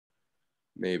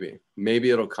Maybe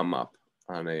it'll come up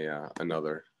on a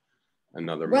another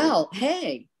Well,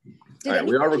 hey, all right,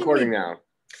 we are recording now.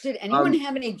 Did anyone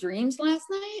have any dreams last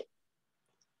night?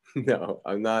 No,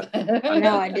 I'm not.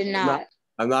 No, I did not.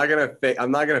 I'm not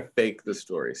gonna fake the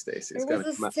story, Stacy. It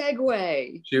was a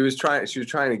segue. She was trying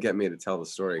to get me to tell the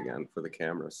story again for the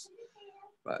cameras,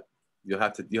 but you'll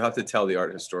have to tell the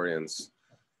art historians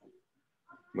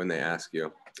when they ask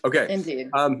you. Okay. Indeed.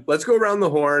 Let's go around the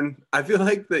horn. I feel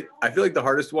like the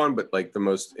hardest one, but like the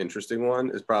most interesting one,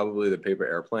 is probably the paper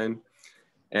airplane.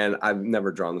 And I've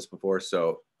never drawn this before,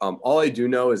 so all I do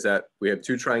know is that we have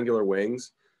two triangular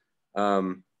wings.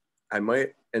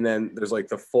 And then there's like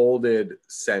the folded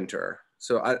center.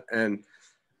 So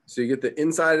you get the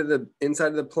inside of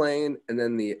the plane and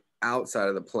then the outside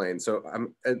of the plane. So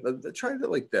I'm trying to do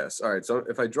it like this. All right. So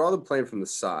if I draw the plane from the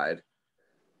side,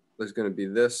 there's going to be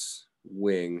this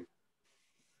wing,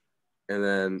 and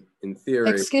then in theory.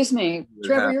 Excuse me,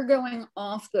 Trevor, you're going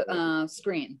off the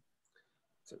screen.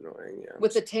 It's annoying. Yeah.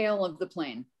 With the tail of the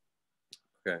plane.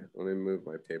 Okay. Let me move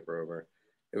my paper over.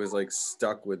 It was like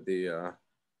stuck with the.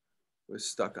 Was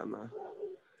stuck on the.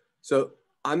 So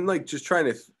I'm like just trying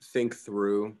to think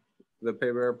through the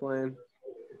paper airplane.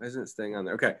 Why isn't it staying on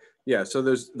there? Okay, yeah. So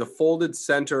there's the folded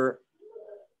center.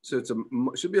 So it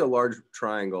should be a large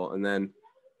triangle, and then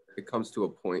it comes to a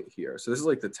point here. So this is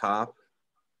like the top,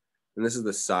 and this is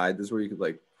the side. This is where you could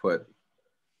like put,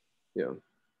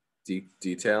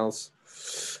 details.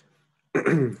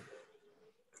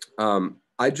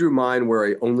 I drew mine where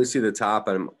I only see the top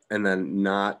and then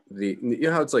not the,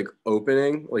 how it's like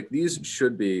opening, like these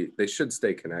should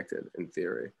stay connected in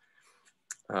theory.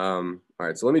 All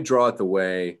right, so let me draw it the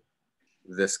way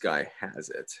this guy has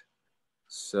it.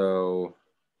 So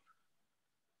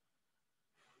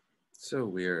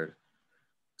weird.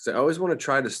 So I always want to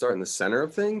try to start in the center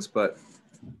of things, but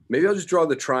maybe I'll just draw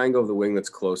the triangle of the wing that's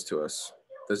close to us.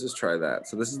 Let's just try that.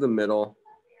 So this is the middle.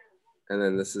 And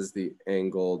then this is the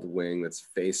angled wing that's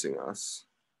facing us.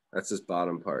 That's this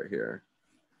bottom part here.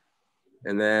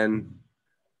 And then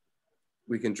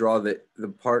we can draw the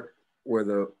part where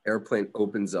the airplane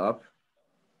opens up,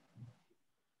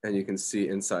 and you can see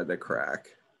inside the crack.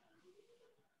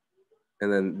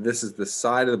 And then this is the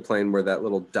side of the plane where that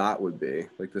little dot would be.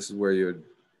 Like this is where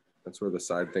that's where the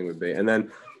side thing would be. And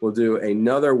then we'll do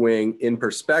another wing in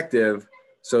perspective.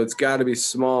 So it's got to be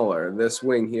smaller. This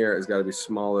wing here has got to be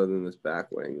smaller than this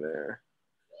back wing there.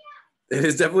 It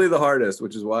is definitely the hardest,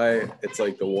 which is why it's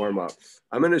like the warm up.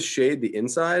 I'm going to shade the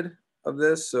inside of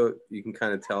this so you can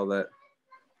kind of tell that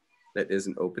is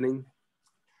an opening.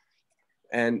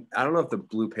 And I don't know if the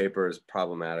blue paper is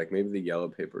problematic. Maybe the yellow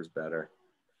paper is better.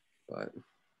 But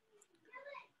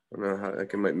I don't know how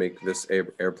I might make this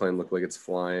airplane look like it's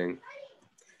flying.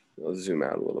 I'll zoom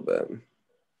out a little bit.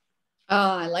 Oh,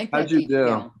 I like that. How'd you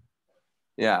do?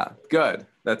 Yeah, good.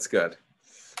 That's good.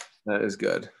 That is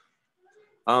good.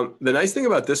 The nice thing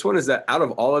about this one is that out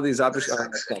of all of these objects,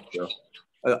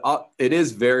 it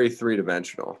is very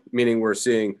three-dimensional, meaning we're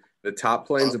seeing the top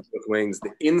planes of both wings,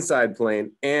 the inside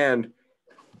plane, and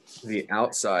the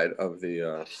outside of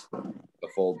the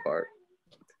fold part.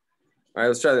 All right,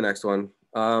 let's try the next one.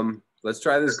 Let's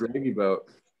try this gravy boat.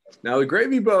 Now, the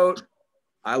gravy boat,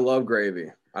 I love gravy.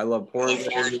 I love pouring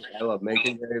gravy. I love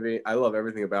making gravy. I love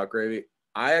everything about gravy.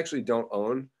 I actually don't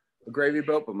own a gravy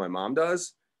boat, but my mom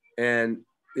does. And,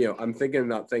 I'm thinking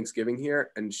about Thanksgiving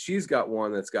here, and she's got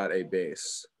one that's got a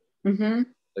base, like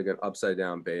an upside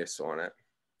down base on it.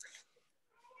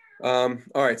 All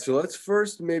right, so let's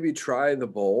first maybe try the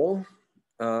bowl.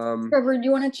 Trevor, do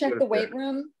you want to check the weight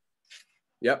room?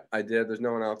 Yep, I did. There's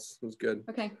no one else. It was good.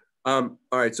 Okay. All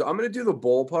right, so I'm going to do the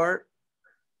bowl part,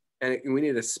 and we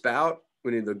need a spout.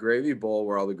 We need the gravy bowl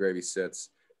where all the gravy sits.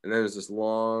 And then there's this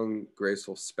long,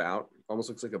 graceful spout. Almost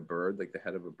looks like a bird, like the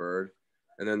head of a bird.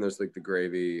 And then there's like the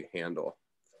gravy handle.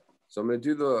 So I'm going to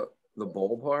do the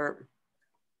bowl part.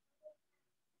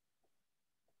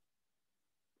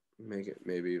 Make it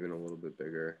maybe even a little bit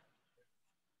bigger.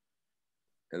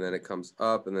 And then it comes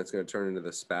up, and that's going to turn into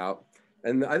the spout.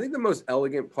 And I think the most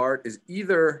elegant part is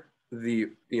either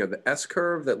the S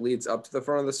curve that leads up to the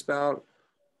front of the spout,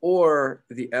 or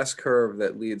the S curve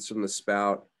that leads from the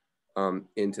spout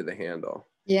into the handle.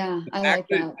 Yeah, I like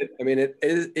that.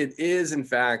 It is in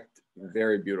fact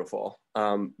very beautiful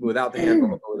without the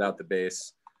handle or without the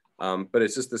base. But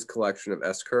it's just this collection of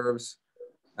S curves,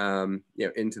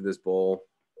 into this bowl.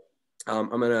 I'm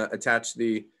gonna attach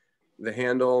the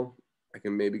handle. I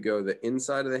can maybe go the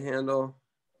inside of the handle,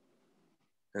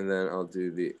 and then I'll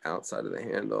do the outside of the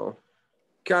handle,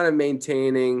 kind of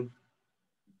maintaining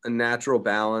a natural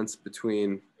balance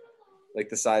between like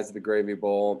the size of the gravy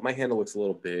bowl. My handle looks a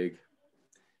little big.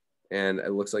 and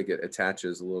it looks like it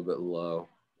attaches a little bit low.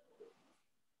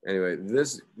 Anyway,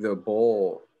 the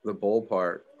bowl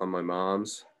part on my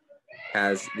mom's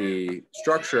has the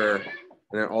structure,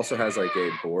 and it also has like a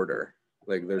border.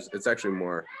 Like it's actually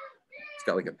more, it's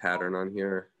got like a pattern on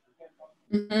here.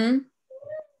 Mm-hmm.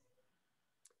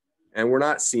 And we're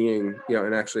not seeing,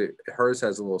 and actually hers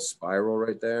has a little spiral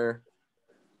right there.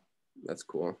 That's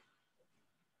cool.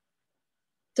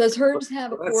 Does hers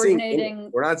have a coordinating?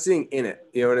 We're not seeing in it,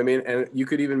 you know what I mean? And you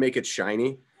could even make it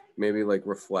shiny, maybe like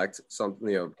reflect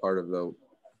something, part of the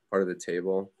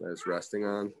table that it's resting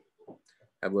on.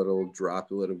 Have a little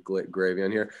gravy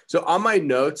on here. So on my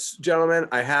notes, gentlemen,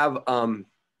 I have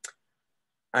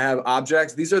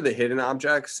objects. These are the hidden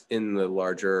objects in the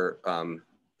larger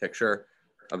picture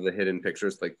of the hidden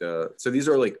pictures. So these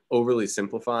are like overly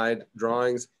simplified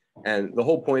drawings. And the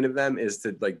whole point of them is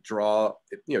to like draw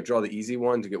the easy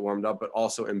one to get warmed up, but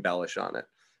also embellish on it.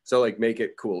 So like make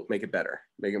it cool, make it better,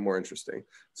 make it more interesting.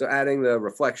 So adding the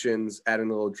reflections, adding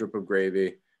a little drip of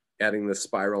gravy, adding the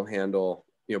spiral handle,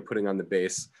 putting on the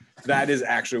base. That is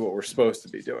actually what we're supposed to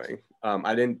be doing.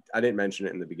 I didn't mention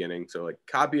it in the beginning. So like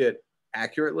copy it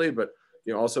accurately, but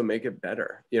also make it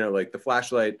better. Like the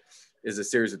flashlight is a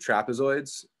series of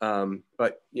trapezoids,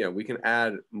 but we can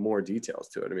add more details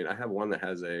to it. I mean, I have one that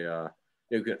has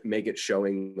you can make it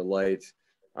showing the light.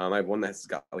 I have one that's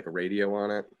got like a radio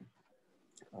on it.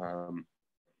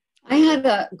 I had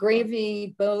a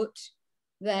gravy boat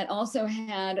that also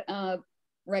had a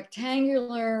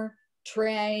rectangular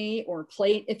tray or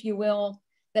plate, if you will,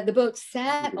 that the boat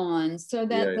sat on, so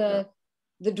that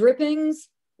the drippings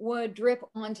would drip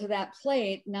onto that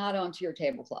plate, not onto your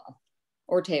tablecloth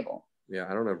or table. Yeah,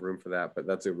 I don't have room for that, but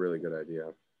that's a really good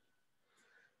idea.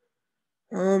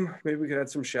 Maybe we could add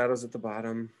some shadows at the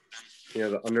bottom.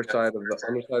 The underside of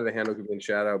the handle could be in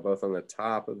shadow, both on the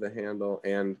top of the handle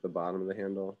and the bottom of the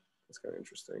handle. That's kind of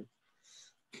interesting.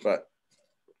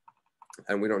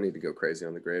 And we don't need to go crazy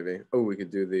on the gravy. Oh, we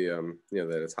could do the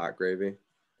that it's hot gravy.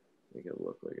 Make it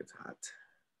look like it's hot.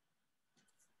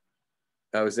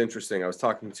 That was interesting. I was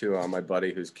talking to my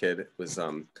buddy whose kid was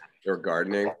they were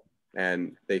gardening,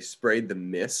 and they sprayed the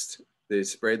mist. They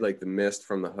sprayed like the mist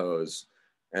from the hose,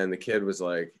 and the kid was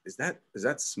like, "Is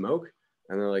that smoke?"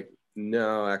 And they're like,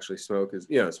 "No, actually, smoke is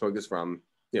from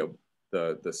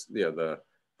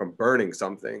from burning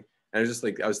something." And I was just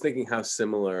like, I was thinking how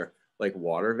similar like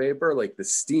water vapor, like the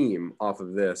steam off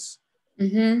of this.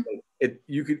 Mm-hmm.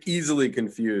 You could easily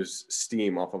confuse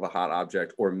steam off of a hot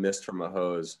object or mist from a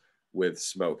hose with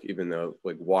smoke, even though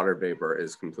like water vapor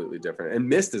is completely different, and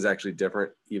mist is actually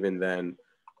different even than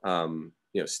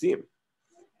steam.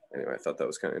 Anyway, I thought that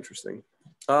was kind of interesting.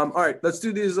 All right, let's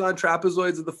do these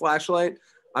trapezoids of the flashlight.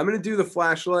 I'm going to do the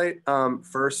flashlight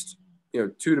first,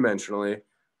 two-dimensionally,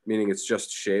 meaning it's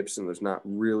just shapes and there's not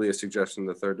really a suggestion in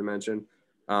the third dimension.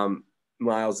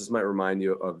 Miles, this might remind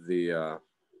you of the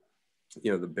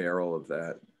the barrel of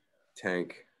that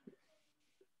tank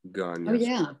gun. Oh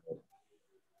yeah.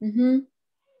 Mm-hmm.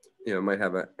 It might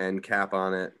have an end cap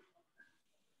on it.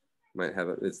 Might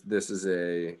have this is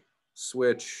a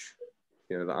switch,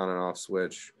 the on and off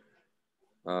switch.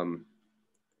 The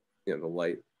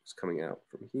light is coming out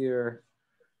from here.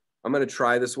 I'm going to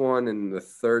try this one in the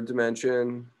third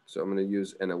dimension. So I'm going to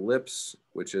use an ellipse,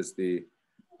 which is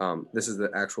this is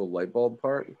the actual light bulb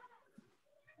part.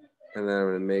 And then I'm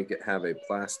going to make it have a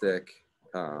plastic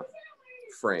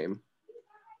frame.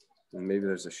 And maybe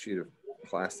there's a sheet of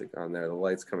plastic on there. The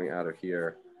light's coming out of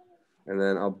here. And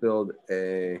then I'll build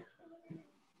if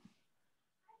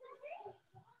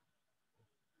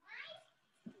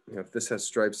this has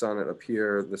stripes on it up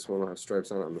here, this one will have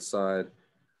stripes on it on the side.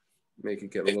 Make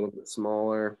it get a little bit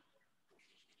smaller.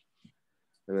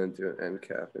 And then do an end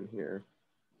cap in here.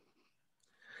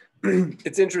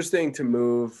 It's interesting to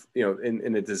move,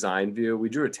 in a design view. We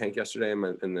drew a tank yesterday in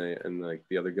the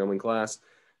other Gilman class.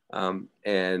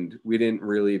 And we didn't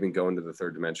really even go into the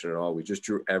third dimension at all. We just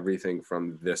drew everything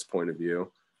from this point of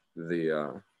view,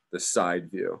 the side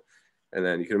view. And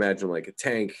then you can imagine like a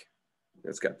tank.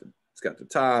 It's got the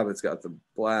top, it's got the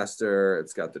blaster,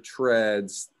 it's got the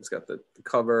treads, it's got the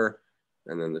cover,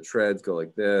 and then the treads go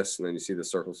like this, and then you see the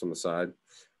circles on the side.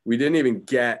 We didn't even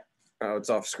get, oh,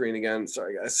 it's off screen again.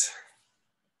 Sorry, guys.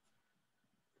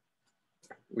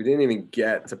 We didn't even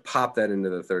get to pop that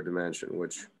into the third dimension,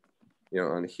 which,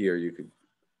 on here, you could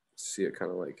see it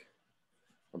kind of like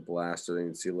a blaster. Then you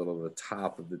can see a little of the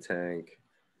top of the tank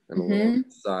and a little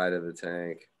side of the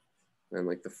tank and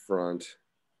like the front.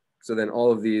 So then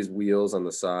all of these wheels on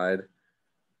the side,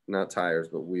 not tires,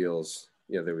 but wheels,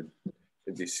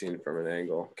 they'd be seen from an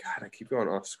angle. God, I keep going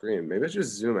off screen. Maybe I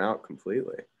just zoom out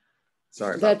completely.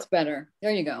 Sorry about That's better.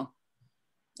 There you go.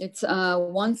 It's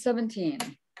 117.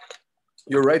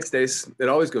 You're right, Stace. It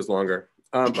always goes longer.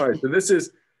 All right, so this is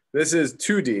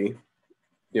 2D,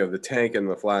 the tank and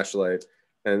the flashlight,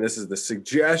 and this is the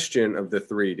suggestion of the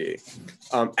 3D.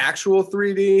 Actual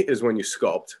 3D is when you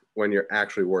sculpt, when you're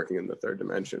actually working in the third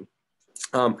dimension.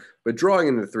 But drawing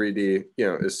in the 3D,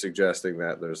 is suggesting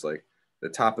that there's like the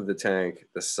top of the tank,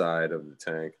 the side of the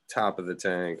tank, top of the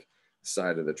tank,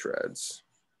 side of the treads.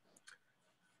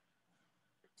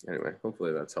 Anyway,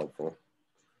 hopefully that's helpful.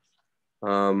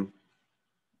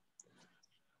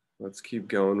 Let's keep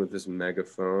going with this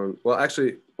megaphone. Well,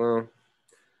 actually,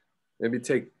 maybe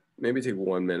take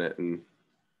 1 minute and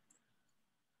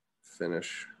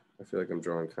finish. I feel like I'm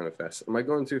drawing kind of fast. Am I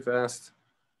going too fast?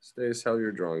 Stace, how are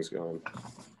your drawings going?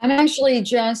 I'm actually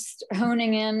just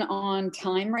honing in on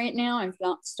time right now. I've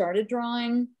not started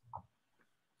drawing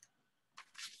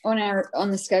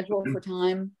on the schedule for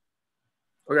time.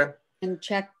 Okay. And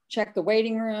check the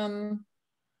waiting room.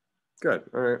 Good.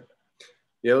 All right.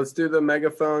 Yeah, let's do the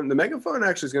megaphone. The megaphone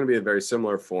actually is going to be a very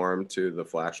similar form to the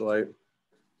flashlight.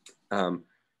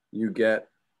 You get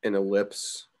an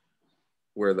ellipse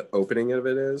where the opening of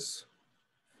it is,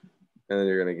 and then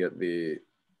you're going to get the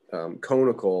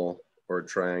conical or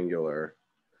triangular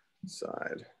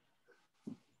side.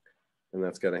 And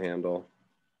that's got a handle.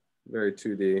 Very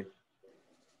 2D.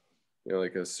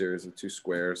 Like a series of 2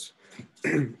 squares. I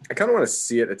kind of want to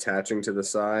see it attaching to the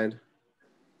side.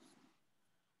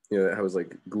 That was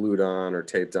like glued on or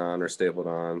taped on or stapled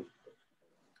on.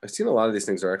 I've seen a lot of these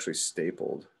things are actually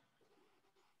stapled.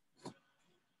 I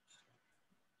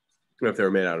don't know if they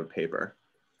were made out of paper.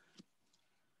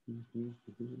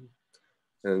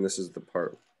 And this is the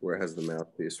part where it has the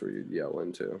mouthpiece where you yell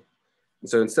into. And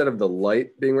so instead of the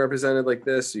light being represented like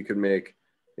this, you could make,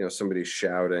 somebody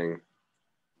shouting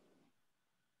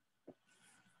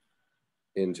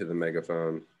into the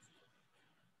megaphone.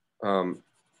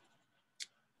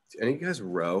 Any guys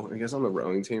row? Any guys on the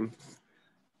rowing team?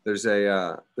 There's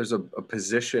a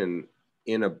position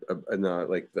in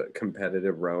like the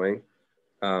competitive rowing,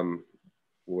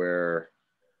 where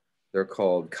they're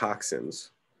called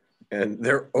coxswains, and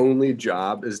their only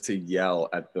job is to yell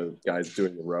at the guys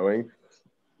doing the rowing,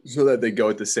 so that they go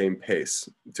at the same pace,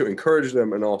 to encourage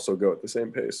them and also go at the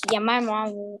same pace. Yeah, my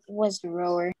mom was a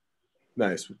rower.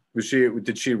 Nice.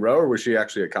 Did she row, or was she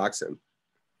actually a coxswain?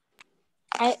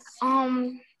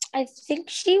 I think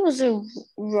she was a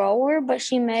rower, but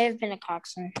she may have been a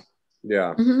coxswain.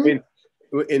 Yeah. Mm-hmm. I mean,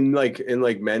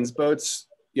 in men's boats,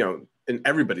 in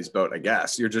everybody's boat, I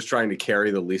guess, you're just trying to carry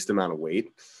the least amount of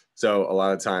weight. So a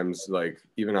lot of times, like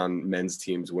even on men's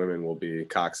teams, women will be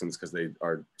coxswains because they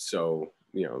are so,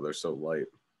 they're so light.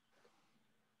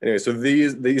 Anyway, so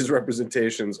these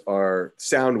representations are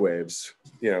sound waves,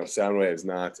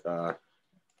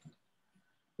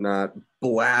 not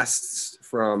blasts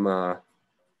from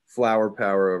flower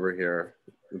power over here.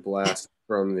 The blast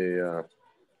from the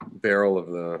barrel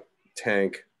of the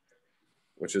tank,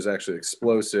 which is actually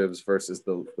explosives, versus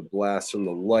the blast from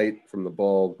the light from the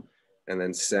bulb, and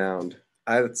then sound.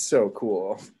 That's so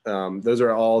cool. Those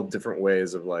are all different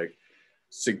ways of like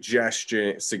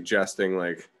suggesting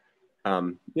like,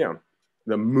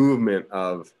 the movement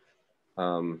of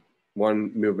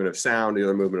one movement of sound, the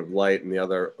other movement of light, and the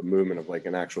other movement of like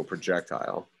an actual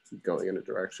projectile going in a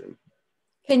direction.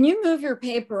 Can you move your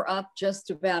paper up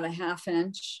just about a ½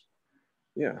 inch?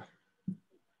 Yeah.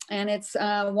 And it's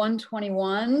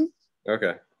 121.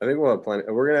 Okay. I think we'll have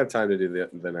plenty. We're gonna have time to do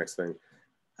the next thing.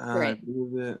 Great.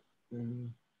 We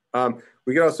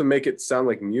can also make it sound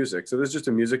like music. So this is just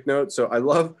a music note. So I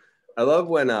love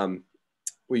when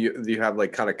you have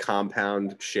like kind of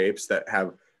compound shapes that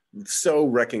have so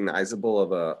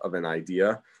recognizable of an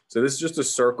idea. So this is just a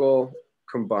circle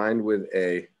combined with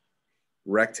a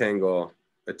rectangle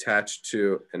attached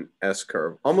to an S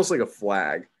curve, almost like a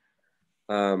flag.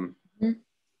 And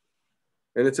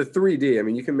it's a 3D. I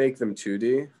mean, you can make them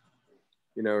 2D,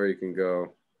 or you can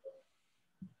go.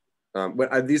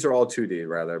 But these are all 2D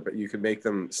rather, but you can make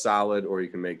them solid, or you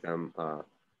can make them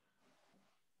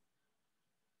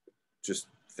just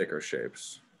thicker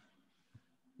shapes.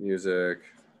 Music.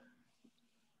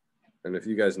 And if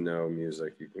you guys know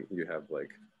music, you have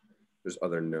like, there's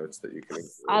other notes that you can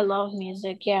include. I love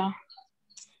music, yeah.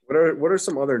 What are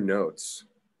some other notes?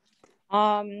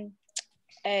 A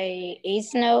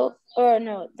 8th note, or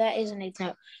no, that is an 8th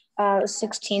note.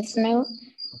 16th note.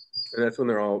 And that's when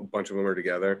a bunch of them are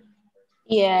together.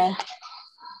 Yeah.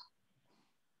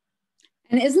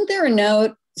 And isn't there a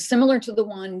note similar to the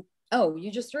one? Oh,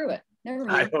 you just threw it. Never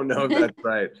mind. I don't know if that's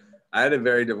right. I had a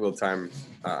very difficult time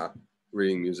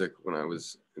reading music when I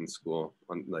was in school,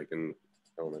 in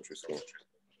elementary school.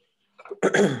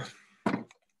 Because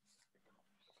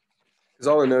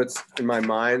all the notes in my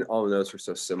mind, all the notes were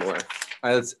so similar.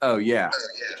 Oh yeah.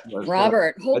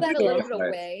 Robert, hold that a little bit Right.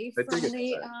 away from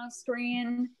the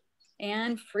screen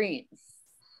and freeze.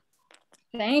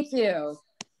 Thank you.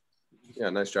 Yeah,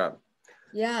 nice job.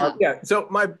 Yeah. Yeah. So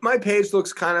my page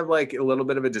looks kind of like a little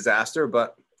bit of a disaster,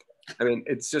 but I mean,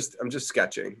 I'm just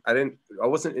sketching. I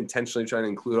wasn't intentionally trying to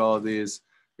include all of these.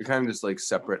 They're kind of just like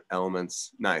separate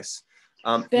elements. Nice.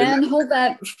 Ben, hold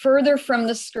that further from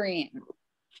the screen.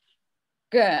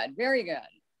 Good, very good.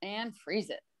 And freeze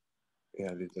it.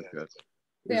 Yeah, these look good.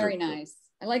 Very nice.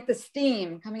 I like the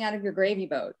steam coming out of your gravy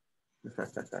boat.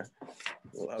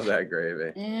 Love that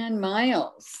gravy. And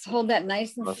Miles, hold that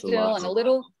nice and Lots still and a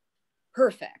little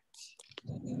perfect.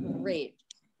 Great.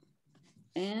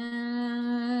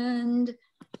 And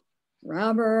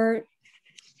Robert,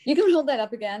 you can hold that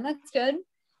up again. That's good.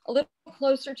 A little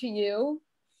closer to you.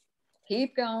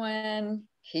 Keep going,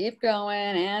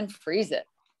 and freeze it.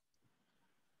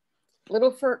 A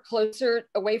little closer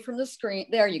away from the screen.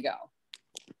 There you go.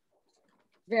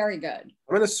 Very good.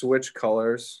 I'm going to switch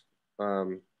colors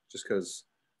just because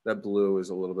that blue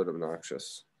is a little bit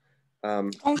obnoxious.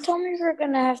 Don't tell me we're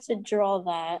going to have to draw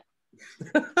that.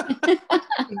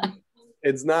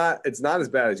 It's not as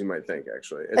bad as you might think,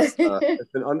 actually.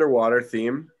 It's an underwater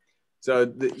theme. So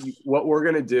what we're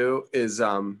going to do is,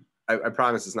 I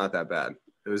promise it's not that bad.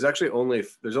 There's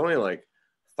only like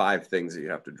 5 things that you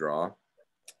have to draw.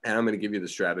 And I'm going to give you the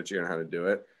strategy on how to do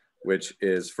it, which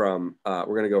is we're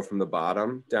going to go from the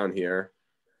bottom down here,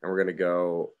 and we're going to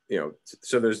go,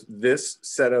 so there's this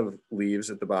set of leaves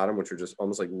at the bottom, which are just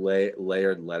almost like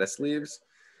layered lettuce leaves.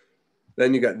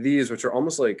 Then you got these, which are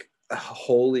almost like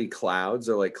holy clouds.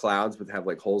 They're like clouds, but have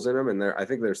like holes in them. And I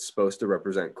think they're supposed to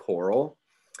represent coral.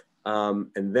 And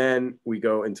then we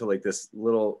go into like this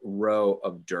little row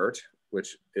of dirt,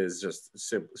 which is just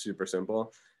super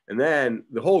simple. And then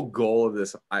the whole goal of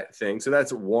this thing, so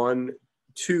that's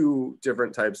 2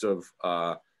 different types of,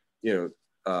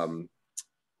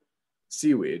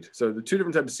 seaweed. So the 2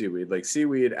 different types of seaweed, like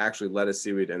seaweed, actually lettuce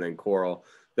seaweed, and then coral.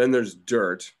 Then there's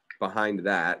dirt behind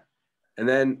that. And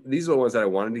then these are the ones that I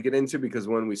wanted to get into, because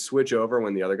when we switch over,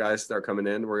 when the other guys start coming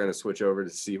in, we're going to switch over to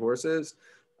seahorses.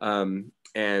 And,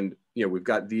 we've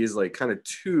got these like kind of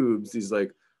tubes, these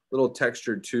like little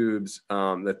textured tubes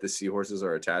that the seahorses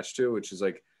are attached to, which is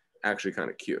like actually kind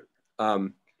of cute.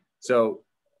 So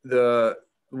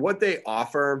what they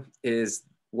offer is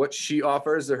what she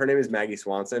offers. Her name is Maggie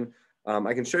Swanson.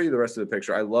 I can show you the rest of the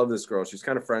picture. I love this girl. She's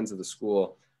kind of friends of the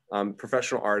school,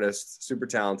 professional artist, super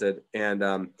talented.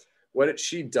 And what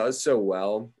she does so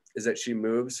well is that she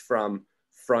moves from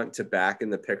front to back in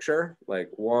the picture, like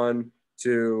 1,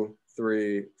 2,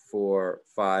 3, 4,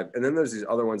 5. And then there's these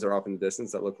other ones that are off in the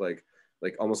distance that look like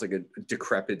almost like a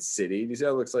decrepit city. Do you see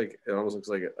how it looks like? It almost looks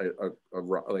like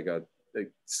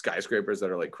like skyscrapers that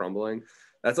are like crumbling.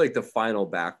 That's like the final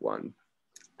back one.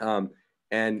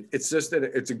 And it's just that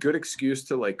it's a good excuse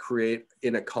to like create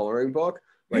in a coloring book,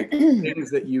 like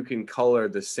things that you can color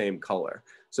the same color.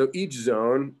 So each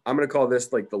zone, I'm going to call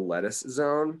this like the lettuce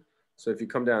zone. So if you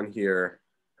come down here,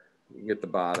 you get the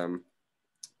bottom.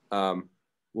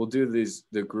 We'll do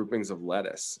the groupings of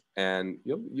lettuce, and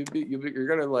you're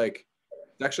going to like,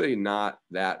 it's actually not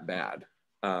that bad.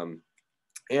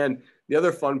 And the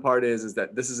other fun part is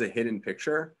that this is a hidden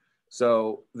picture.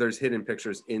 So there's hidden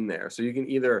pictures in there. So you can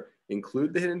either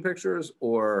include the hidden pictures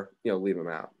or, leave them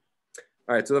out.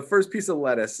 All right, so the first piece of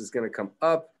lettuce is going to come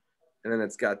up, and then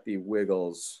it's got the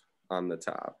wiggles on the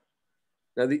top.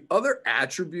 Now, the other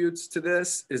attributes to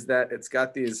this is that it's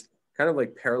got these kind of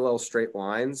like parallel straight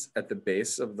lines at the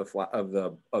base of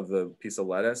the piece of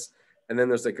lettuce, and then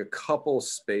there's like a couple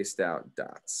spaced out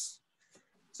dots.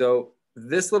 So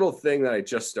this little thing that I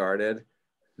just started,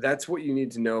 that's what you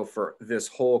need to know for this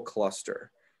whole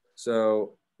cluster.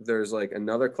 So there's like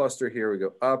another cluster here. We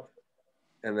go up,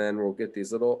 and then we'll get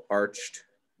these little arched.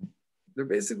 They're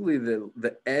basically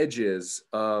the edges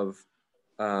of,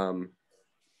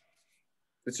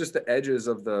 it's just the edges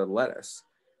of the lettuce.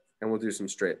 And we'll do some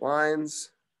straight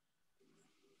lines.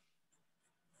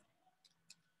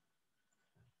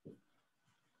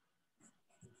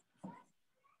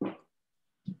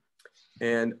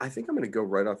 And I think I'm going to go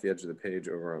right off the edge of the page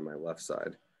over on my left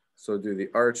side. So do the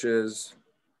arches,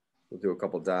 we'll do a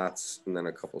couple dots, and then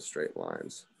a couple straight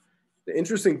lines. The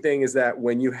interesting thing is that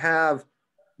when you have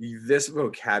this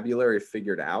vocabulary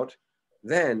figured out,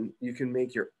 then you can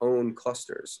make your own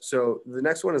clusters. So the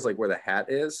next one is like where the hat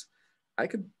is. I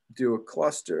could do a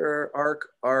cluster,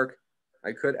 arc.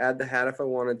 I could add the hat if I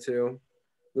wanted to.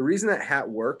 The reason that hat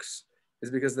works is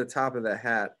because the top of the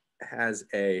hat has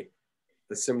a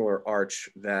the similar arch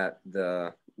that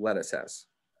the lettuce has.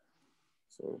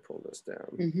 So we'll pull this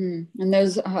down. Mm-hmm. And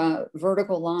those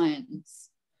vertical lines.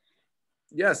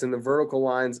 Yes, and the vertical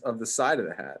lines of the side of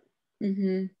the hat.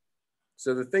 Mm-hmm.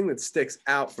 So the thing that sticks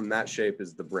out from that shape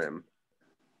is the brim.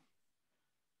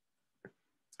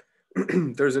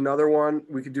 There's another one.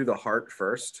 We could do the heart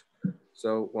first.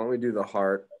 So why don't we do the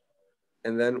heart,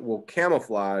 and then we'll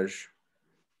camouflage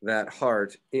that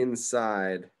heart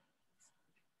inside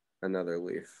another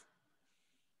leaf.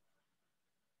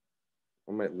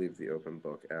 I might leave the open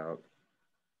book out.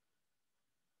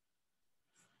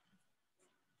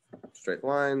 Straight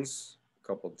lines, a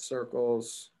couple of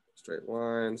circles, straight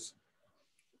lines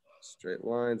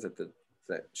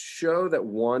that show that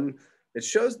one, it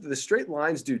shows that the straight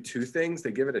lines do two things.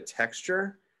 They give it a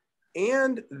texture,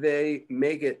 and they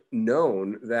make it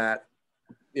known that,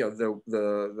 you know,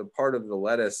 the part of the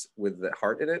lettuce with the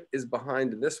heart in it is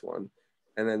behind this one,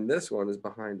 and then this one is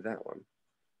behind that one.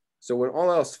 So when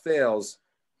all else fails,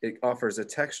 it offers a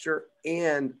texture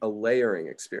and a layering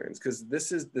experience, because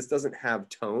this doesn't have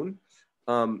tone.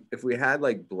 If we had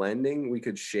like blending, we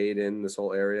could shade in this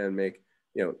whole area and make,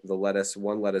 you know, the lettuce,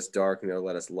 one lettuce dark and the other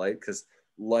lettuce light, because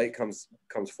light comes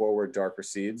forward, dark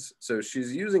recedes. So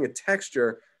she's using a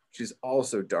texture, she's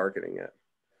also darkening it.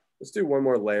 Let's do one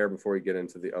more layer before we get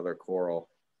into the other coral.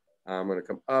 I'm going to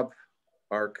come up,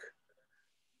 arc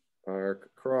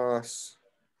across,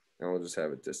 and we'll just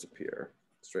have it disappear.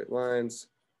 Straight lines,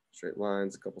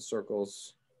 a couple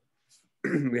circles.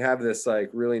 We have this like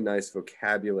really nice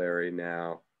vocabulary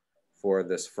now for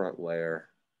this front layer.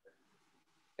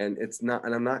 And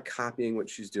I'm not copying what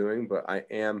she's doing, but I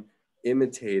am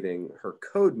imitating her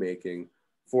code making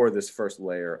for this first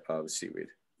layer of seaweed.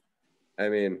 I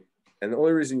mean, and the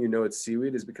only reason you know it's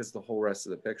seaweed is because the whole rest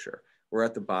of the picture. We're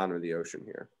at the bottom of the ocean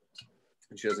here,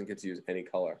 and she doesn't get to use any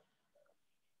color.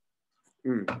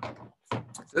 So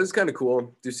this is kind of cool.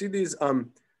 Do you see these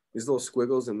little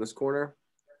squiggles in this corner?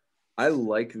 I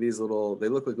like these little, they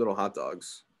look like little hot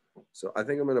dogs. So I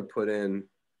think I'm gonna put in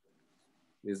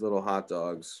these little hot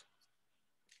dogs,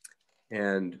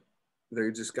 and they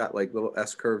just got like little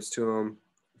S curves to them.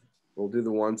 We'll do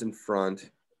the ones in front,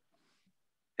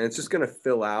 and it's just gonna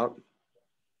fill out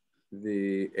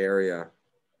the area.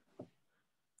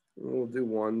 We'll do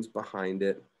ones behind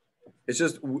it.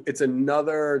 It's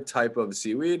another type of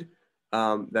seaweed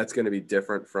that's gonna be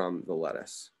different from the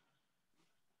lettuce.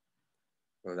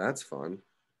 Oh, that's fun.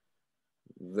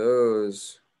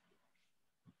 Those,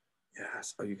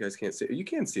 yes. Oh, you guys can't see. You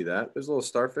can't see that. There's a little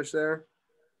starfish there.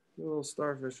 A little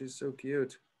starfish. He's so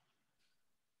cute.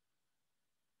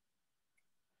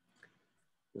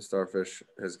 The starfish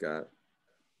has got,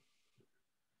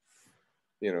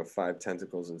 you know, 5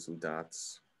 tentacles and some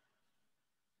dots.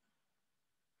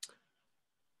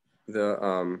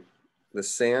 The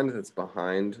sand that's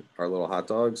behind our little hot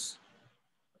dogs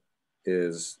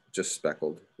is just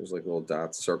speckled. There's like little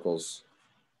dots, circles.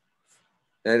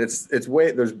 And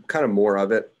there's kind of more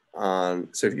of it on,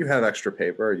 so if you have extra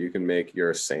paper, you can make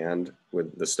your sand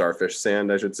with the starfish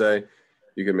sand, I should say.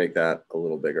 You can make that a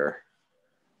little bigger.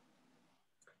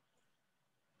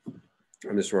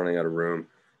 I'm just running out of room.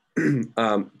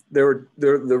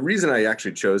 The reason I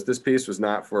actually chose this piece was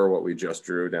not for what we just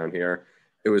drew down here.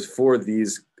 It was for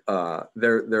these, I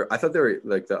thought they were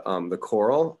like the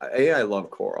coral. A, I love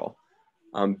coral.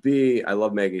 B, I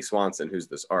love Maggie Swanson, who's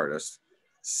this artist.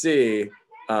 C,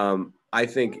 I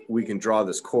think we can draw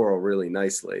this coral really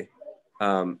nicely,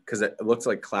 because it looks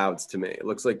like clouds to me. It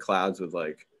looks like clouds with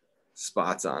like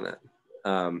spots on it.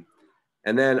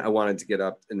 And then I wanted to get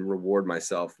up and reward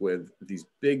myself with these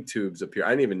big tubes up here. I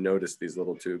didn't even notice these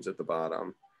little tubes at the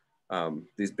bottom.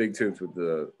 These big tubes with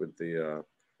the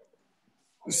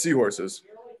seahorses.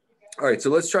 All right, so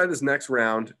let's try this next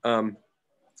round.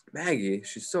 Maggie,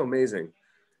 she's so amazing.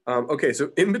 Okay,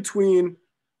 so in between,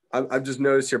 I've just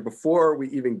noticed here, before we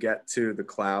even get to the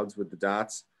clouds with the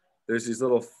dots, there's these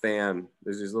little fan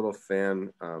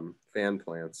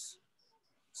plants.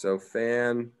 So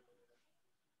fan,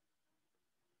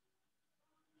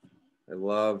 I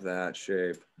love that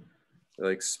shape. They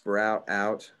like sprout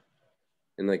out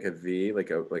in like a V,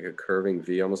 like a curving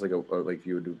V, almost like like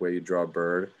way you draw a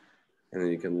bird, and then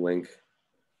you can link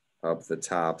up the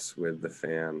tops with the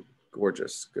fan.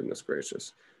 Gorgeous, goodness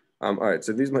gracious. All right,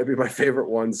 so these might be my favorite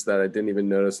ones that I didn't even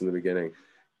notice in the beginning.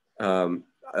 I'm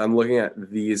looking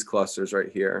at these clusters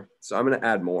right here. So I'm gonna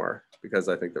add more because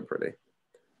I think they're pretty.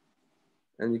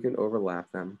 And you can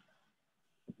overlap them.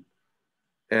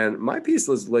 And my piece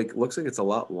looks like it's a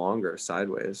lot longer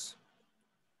sideways.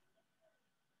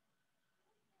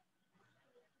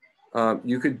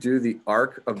 You could do the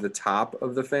arc of the top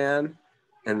of the fan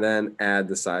and then add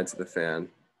the sides of the fan.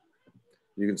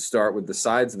 You can start with the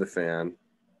sides of the fan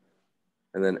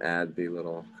and then add the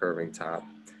little curving top.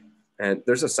 And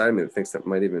there's a side of me that thinks that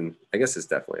might even, I guess it's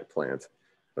definitely a plant.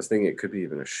 I was thinking it could be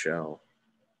even a shell.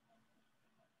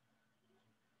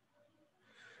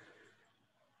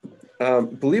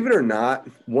 Believe it or not,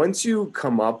 once you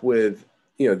come up with,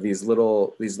 you know, these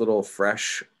little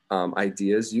fresh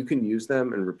ideas, you can use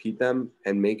them and repeat them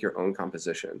and make your own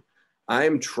composition. I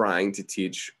am trying to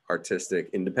teach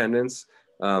artistic independence.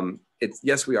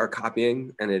 Yes, we are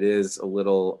copying, and it is a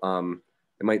little,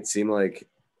 it might seem like,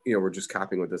 you know, we're just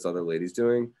copying what this other lady's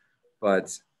doing,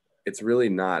 but it's really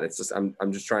not. It's just, I'm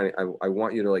just trying to, I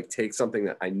want you to like take something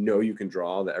that I know you can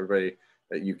draw, that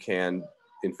you can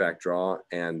in fact draw,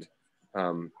 and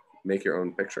make your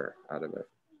own picture out of it.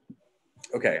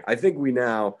 Okay, I think we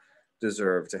now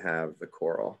deserve to have the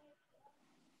coral.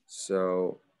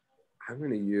 So I'm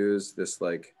going to use this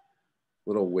like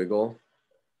little wiggle.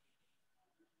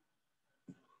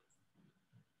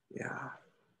 Yeah.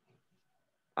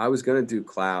 I was going to do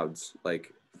clouds.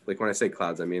 Like when I say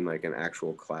clouds, I mean like an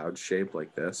actual cloud shape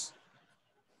like this.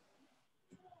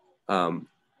 But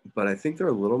I think they're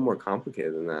a little more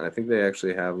complicated than that. I think they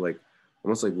actually have like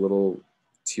almost like little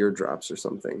teardrops or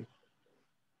something.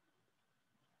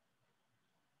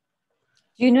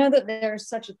 Do you know that there's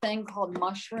such a thing called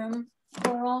mushroom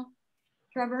coral,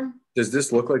 Trevor? Does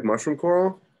this look like mushroom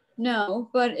coral? No,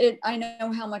 but I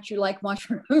know how much you like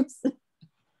mushrooms.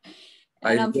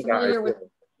 And I'm familiar with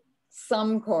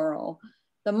some coral.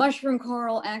 The mushroom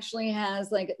coral actually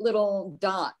has like little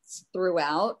dots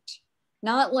throughout,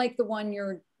 not like the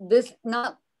one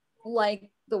not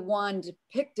like the one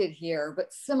depicted here,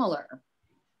 but similar.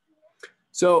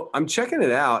 So I'm checking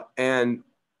it out, and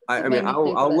I mean,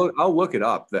 I'll look it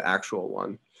up, the actual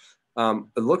one.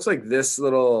 It looks like this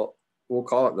little, we'll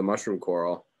call it the mushroom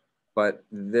coral, but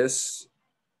this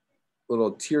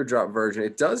little teardrop version,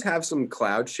 it does have some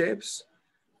cloud shapes,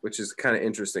 which is kind of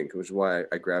interesting, which is why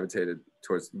I gravitated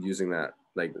towards using that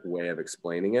like way of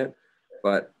explaining it.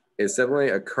 But it's definitely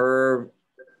a curve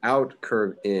out,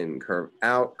 curve in, curve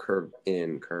out, curve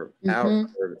in, curve out,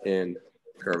 curve in,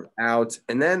 curve out.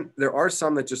 And then there are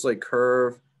some that just like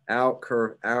curve out,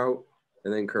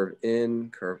 and then curve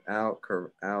in, curve out,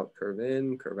 curve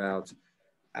in, curve out.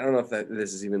 I don't know if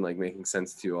this is even like making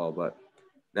sense to you all, but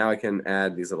now I can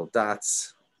add these little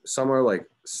dots. Some are like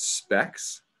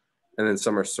specks, and then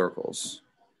some are circles.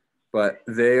 But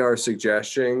they are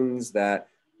suggestions that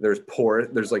there's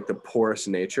like the porous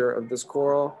nature of this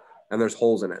coral, and there's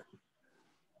holes in it.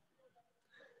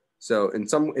 So in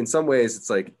some ways, it's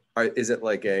like, is it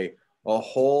like a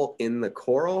hole in the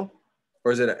coral,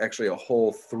 or is it actually a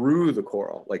hole through the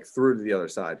coral, like through to the other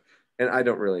side? And I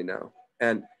don't really know.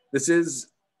 And this is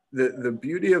the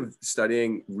beauty of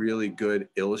studying really good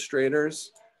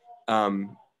illustrators.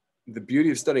 The beauty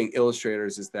of studying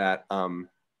illustrators is that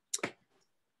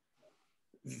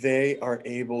they're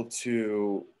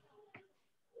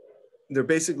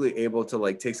basically able to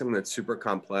like take something that's super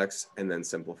complex and then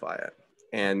simplify it.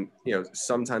 And, you know,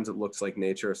 sometimes it looks like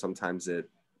nature, sometimes it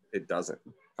doesn't.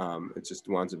 It just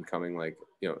winds up becoming like,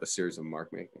 you know, a series of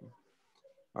mark making.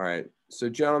 All right, so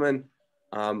gentlemen,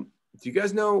 do you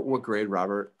guys know what grade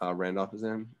Robert Randolph is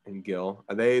in, and Gil?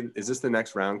 Is this the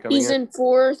next round coming in? He's in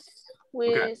fourth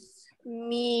with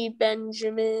me,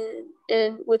 Benjamin,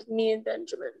 and with me and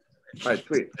Benjamin. All right,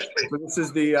 sweet. So this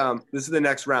is the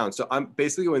next round. So I'm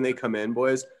basically, when they come in,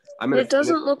 boys, It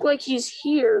doesn't look like he's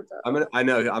here though. I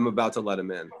know, I'm about to let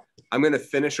him in. I'm gonna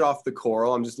finish off the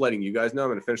coral. I'm just letting you guys know. I'm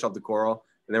gonna finish off the coral,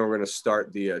 and then we're gonna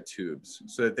start the tubes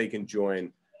so that they can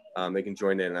join. They can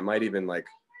join in. And I might even like,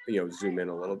 you know, zoom in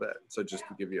a little bit. So just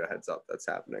to give you a heads up, that's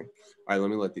happening. All right, let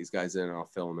me let these guys in, and I'll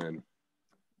fill them in.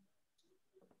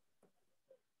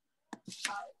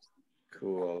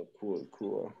 Cool.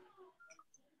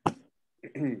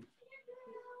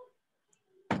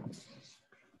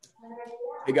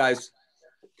 Hey guys,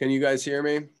 can you guys hear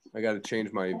me? I got to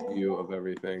change my view of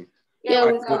everything.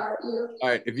 Yeah, all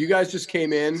right, if you guys just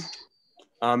came in,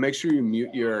 make sure you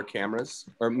mute your cameras,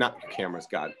 or not cameras,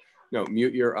 God. No,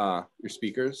 mute your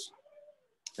speakers.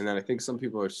 And then I think some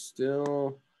people are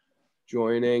still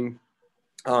joining.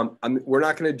 We're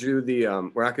not going to do the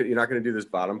you're not going to do this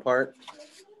bottom part,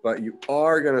 but you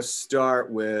are going to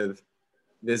start with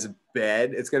this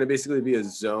bed. It's going to basically be a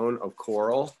zone of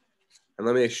coral. And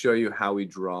let me show you how we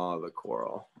draw the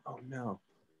coral. Oh no, I'm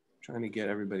trying to get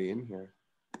everybody in here.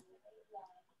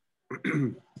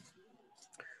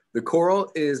 The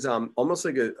coral is almost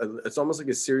like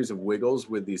a series of wiggles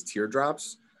with these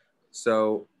teardrops.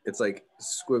 So it's like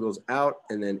squiggles out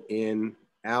and then in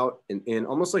out and in,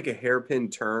 almost like a hairpin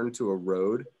turn to a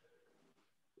road.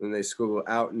 And they squiggle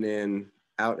out and in,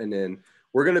 out and in.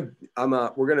 We're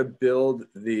gonna build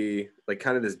the like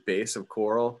kind of this base of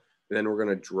coral, and then we're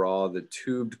gonna draw the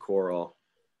tubed coral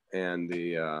and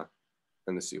the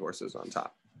seahorses on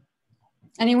top.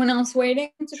 Anyone else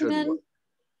waiting to come in?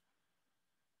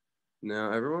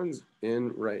 No, everyone's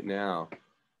in right now,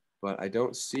 but I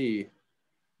don't see.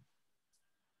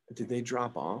 Did they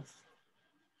drop off?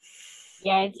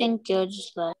 Yeah, I think Joe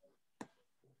just left.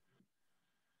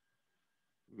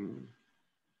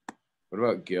 What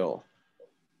about Gil?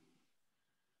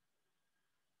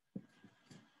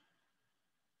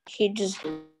 He just.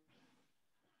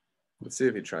 Let's see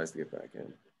if he tries to get back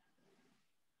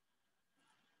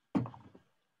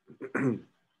in.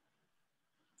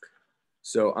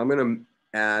 So I'm gonna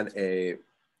add a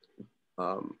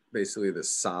basically the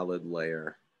solid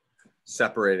layer,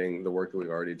 separating the work that we've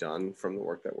already done from the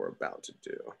work that we're about to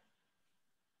do.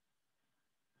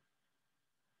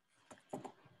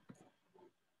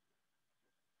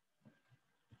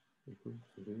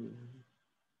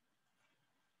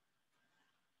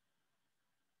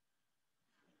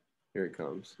 Here he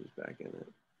comes. He's back in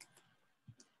it.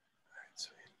 All right,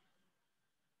 sweet.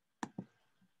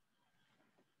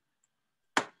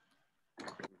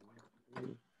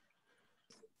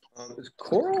 Is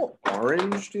coral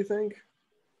orange, do you think?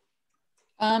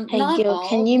 Hey, Not Gil, all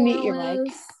can you mute your coral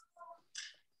mic? is.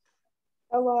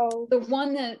 Hello. The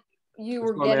one that you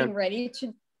were What's going on, getting ready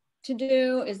to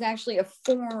do is actually a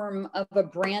form of a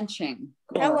branching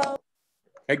coral. Hello.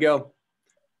 Hey, Gil.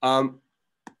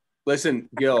 Listen,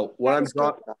 Gil, what I'm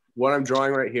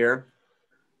drawing right here,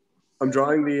 I'm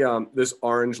drawing the this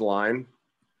orange line.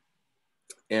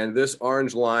 And this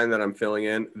orange line that I'm filling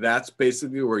in, that's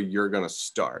basically where you're gonna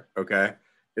start, okay?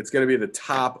 It's gonna be the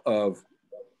top of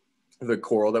the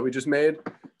coral that we just made.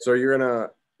 So we're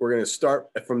gonna start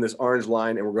from this orange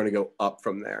line and we're gonna go up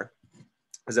from there.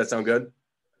 Does that sound good?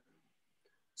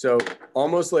 So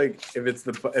almost like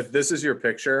if this is your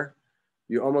picture,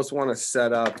 you almost wanna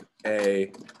set up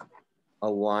a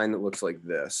line that looks like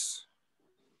this.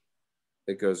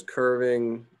 It goes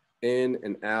curving in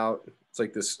and out. It's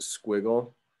like this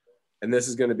squiggle. And this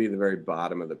is going to be the very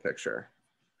bottom of the picture.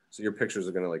 So your pictures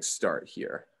are going to like start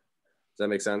here. Does that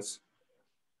make sense?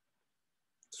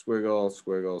 Squiggle,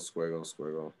 squiggle, squiggle,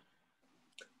 squiggle.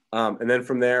 And then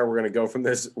from there, we're going to go from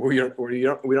this. We don't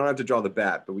have to draw the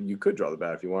bat, but you could draw the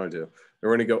bat if you wanted to. And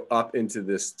we're going to go up into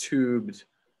this tube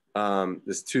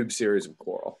series of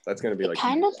coral. That's going to be like. It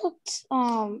kind of looked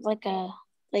like a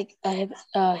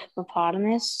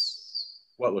hippopotamus.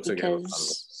 What looks like a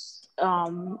hippopotamus?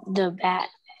 The bat.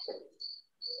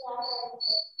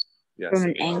 Yes. From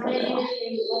an angle.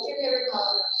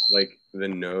 Like the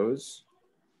nose.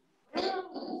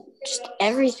 Just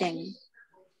everything.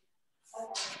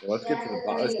 Well, let's get to the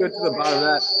bottom. Let's go to the bottom of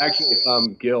that. Actually,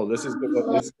 Gil, this is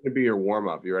going to be your warm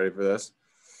up. You ready for this?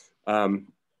 Let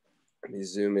me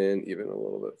zoom in even a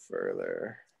little bit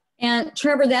further. And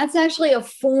Trevor, that's actually a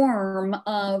form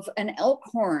of an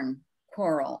elkhorn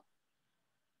coral.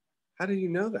 How do you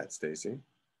know that, Stacy?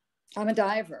 I'm a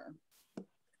diver.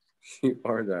 You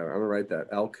are a diver. I'm gonna write that.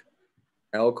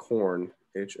 Elkhorn,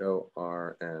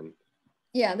 H-O-R-N.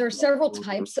 Yeah, there are several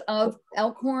types of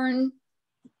elkhorn.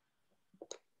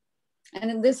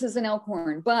 And this is an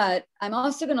elkhorn, but I'm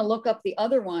also going to look up the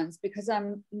other ones because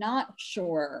I'm not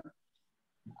sure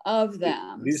of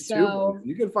them. These tube ones,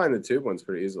 you can find the tube ones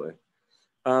pretty easily.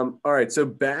 All right, so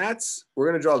bats, we're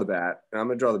going to draw the bat. And I'm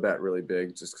going to draw the bat really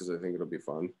big just because I think it'll be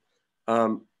fun.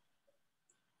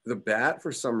 The bat,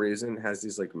 for some reason, has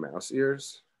these like mouse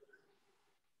ears.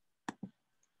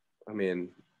 I mean,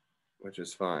 which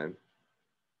is fine.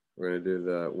 We're going to do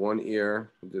the one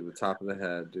ear, we'll do the top of the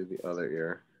head, do the other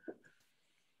ear.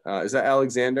 Is that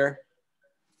Alexander?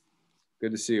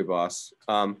 Good to see you, boss.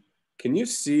 Can you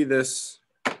see this?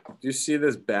 Do you see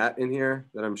this bat in here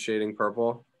that I'm shading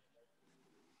purple?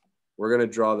 We're going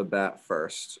to draw the bat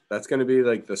first. That's going to be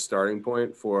like the starting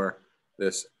point for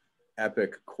this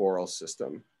epic coral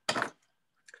system.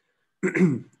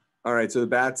 All right, so the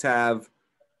bats have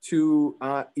two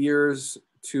ears,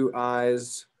 two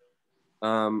eyes.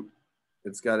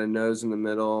 It's got a nose in the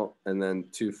middle and then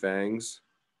two fangs.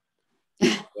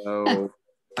 So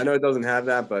I know it doesn't have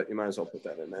that, but you might as well put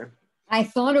that in there. I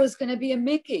thought it was going to be a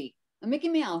Mickey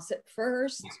Mouse at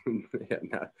first.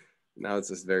 Yeah, now it's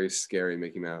this very scary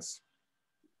Mickey Mouse.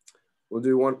 We'll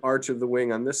do one arch of the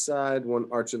wing on this side, one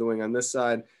arch of the wing on this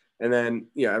side. And then,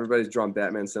 everybody's drawn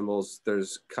Batman symbols.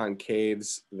 There's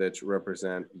concaves that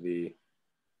represent the,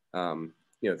 kind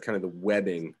of the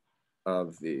webbing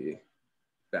of the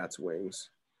bat's wings.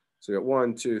 So we got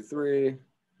 1, 2, 3.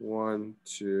 1,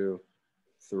 2,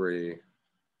 3.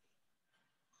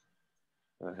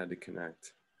 I had to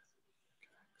connect.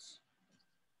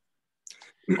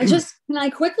 Can I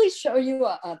quickly show you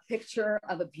a picture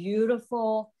of a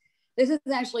beautiful, this is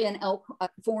actually a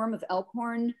form of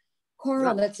elkhorn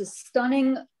coral that's a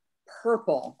stunning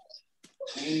purple.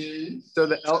 So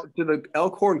the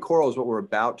elkhorn coral is what we're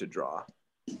about to draw.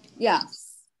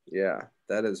 Yes. Yeah,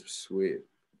 that is sweet.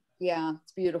 Yeah,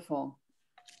 it's beautiful.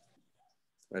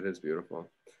 That is beautiful.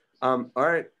 All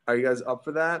right, are you guys up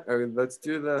for that?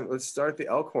 Let's start the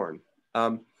elkhorn.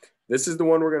 This is the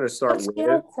one we're going to start with.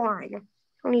 Elkhorn?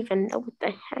 I don't even know what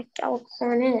the heck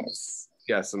elkhorn is.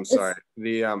 Yes, I'm sorry.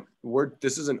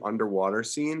 This is an underwater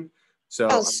scene.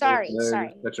 So sorry.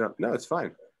 No, it's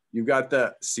fine. You've got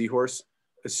the seahorse.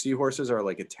 The seahorses are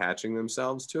like attaching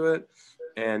themselves to it.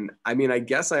 And I mean, I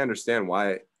guess I understand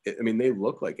why. They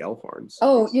look like elkhorns.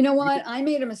 Oh, you know what? I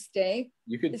made a mistake.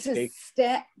 You could this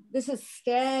is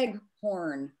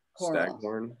staghorn coral.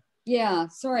 Staghorn? Yeah,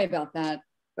 sorry about that.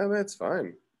 No, that's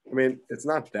fine. I mean, it's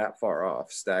not that far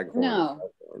off. Staghorn. No.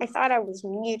 I thought I was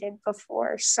muted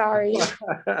before. Sorry.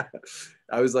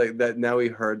 I was like that. Now we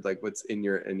heard like what's in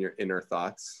your inner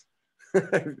thoughts.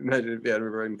 Imagine if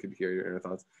everyone could hear your inner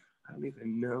thoughts. I don't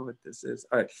even know what this is.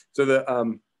 All right.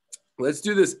 So let's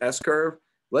do this S curve.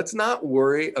 Let's not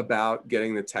worry about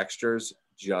getting the textures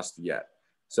just yet.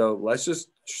 So let's just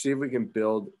see if we can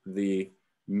build the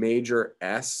major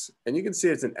S. And you can see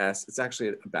it's an S. It's actually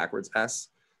a backwards S.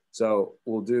 So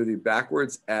we'll do the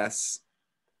backwards S,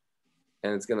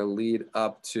 and it's going to lead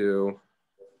up to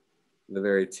the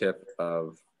very tip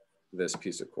of this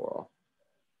piece of coral.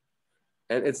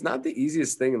 And it's not the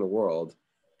easiest thing in the world.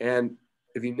 And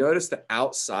if you notice, the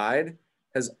outside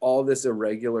has all this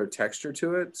irregular texture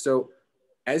to it. So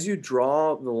as you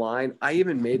draw the line, I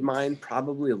even made mine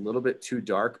probably a little bit too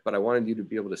dark, but I wanted you to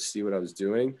be able to see what I was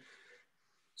doing.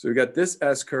 So we got this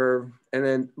S curve, and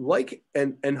then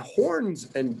and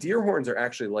horns and deer horns are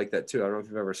actually like that too. I don't know if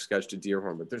you've ever sketched a deer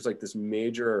horn, but there's like this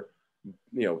major,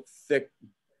 thick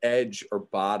edge or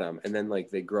bottom, and then like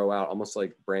they grow out almost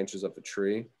like branches of a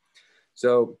tree.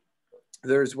 So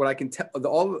there's what I can tell.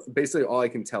 Basically all I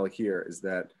can tell here is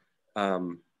that,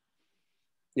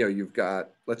 you've got.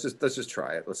 Let's just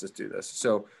try it. Let's just do this.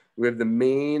 So we have the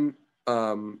main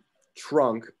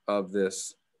trunk of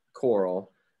this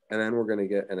coral. And then we're going to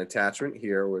get an attachment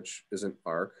here, which is an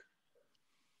arc.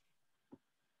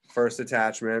 First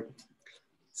attachment.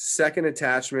 Second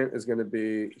attachment is going to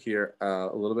be here a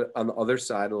little bit on the other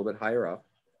side, a little bit higher up.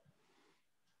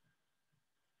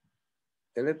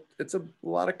 And it's a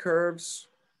lot of curves.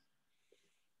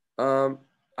 I'm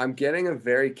getting a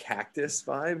very cactus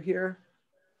vibe here.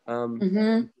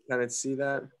 Kind of see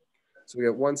that. So we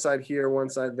got one side here, one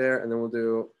side there, and then we'll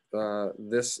do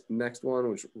this next one,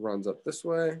 which runs up this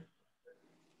way.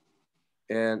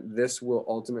 And this will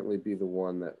ultimately be the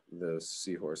one that the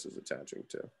seahorse is attaching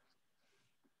to.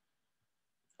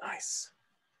 Nice.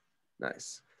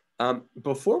 Nice.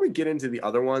 Before we get into the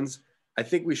other ones, I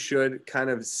think we should kind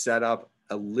of set up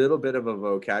a little bit of a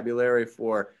vocabulary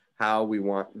for how we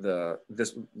want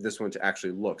this one to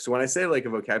actually look. So when I say like a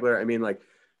vocabulary, I mean like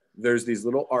there's these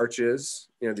little arches,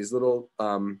 these little,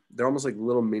 they're almost like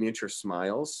little miniature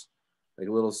smiles, like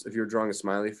little, if you're drawing a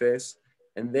smiley face,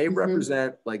 and they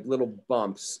represent like little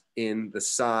bumps in the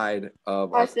side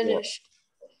of our finished.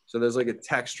 So there's like a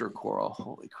texture coral.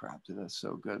 Holy crap, dude, that's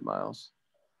so good, Miles.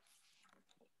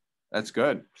 That's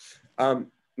good.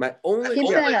 My only,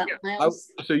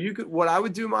 Miles. So you could, what I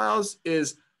would do, Miles,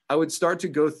 is I would start to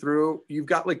go through, you've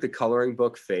got like the coloring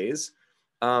book phase.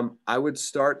 I would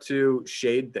start to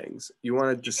shade things. You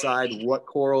want to decide what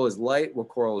coral is light, what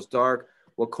coral is dark,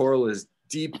 what coral is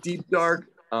deep, deep dark,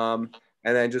 and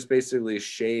then just basically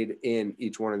shade in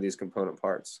each one of these component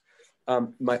parts.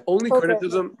 My only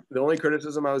criticism, the only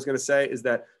criticism I was going to say is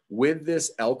that with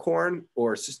this elkhorn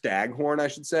or staghorn, I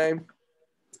should say,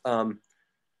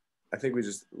 I think we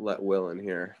just let Will in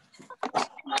here.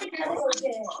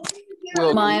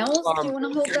 Will, Miles, do you want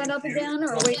to hold that up again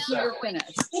or wait till you're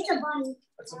finished? It's a bunny.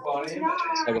 That's a bunny.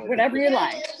 Okay. Whatever you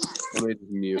like. Let me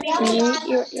just mute.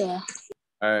 Yeah.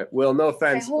 All right, Will, no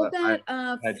offense. Okay, hold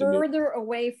that further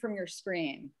away from your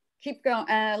screen. Keep going,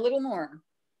 a little more.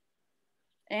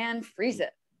 And freeze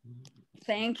it.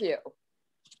 Thank you.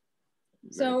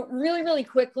 So really, really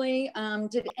quickly,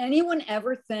 did anyone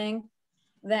ever think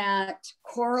that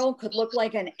coral could look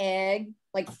like an egg,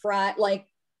 like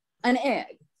an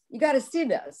egg? You got to see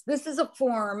this. This is a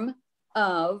form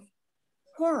of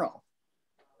coral.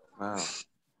 Wow.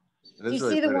 Do you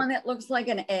see the one that looks like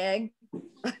an egg?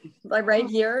 Like right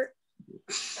here?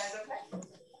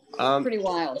 Pretty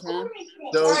wild, huh?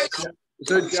 So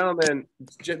So gentlemen,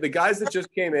 the guys that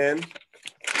just came in,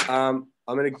 I'm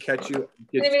gonna get you up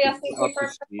to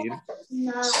speed.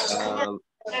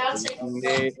 I just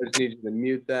need you to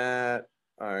mute that.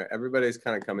 All right, everybody's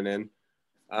kind of coming in.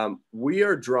 We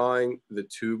are drawing the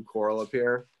tube coral up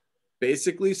here,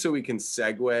 basically so we can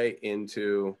segue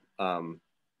into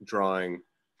drawing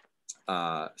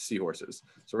seahorses.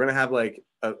 So we're gonna have like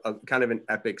a kind of an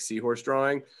epic seahorse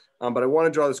drawing, but I want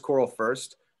to draw this coral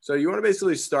first. So you want to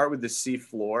basically start with the sea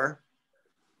floor,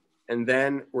 and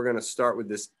then we're gonna start with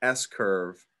this S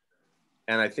curve,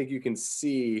 and I think you can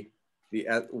see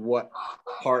what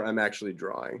part I'm actually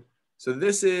drawing. So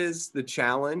this is the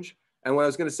challenge. And what I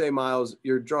was gonna say, Miles,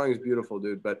 your drawing is beautiful,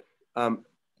 dude, but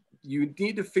you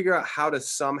need to figure out how to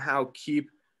somehow keep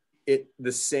it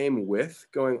the same width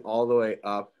going all the way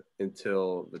up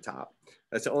until the top.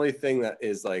 That's the only thing that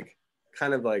is like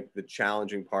kind of like the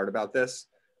challenging part about this.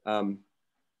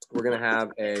 We're gonna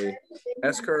have a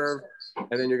S curve,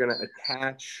 and then you're gonna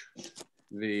attach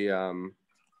the,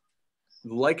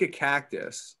 like a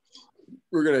cactus,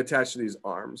 we're gonna attach to these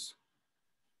arms.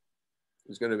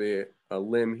 There's gonna be a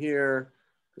limb here.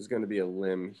 There's gonna be a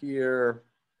limb here.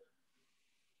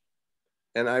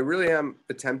 And I really am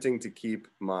attempting to keep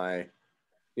my,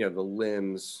 the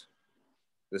limbs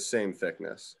the same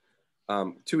thickness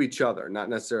to each other, not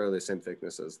necessarily the same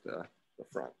thickness as the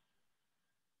front.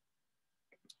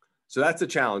 So that's the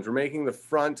challenge. We're making the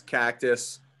front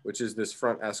cactus, which is this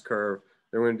front S curve.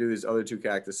 Then we're gonna do these other two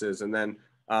cactuses. And then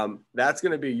that's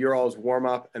gonna be your all's warm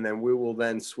up. And then we will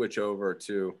then switch over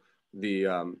to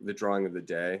the drawing of the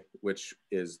day, which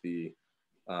is the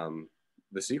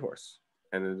seahorse.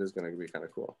 And it is gonna be kind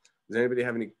of cool. Does anybody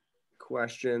have any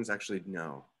questions? Actually,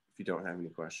 no. If you don't have any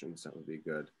questions, that would be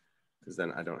good, because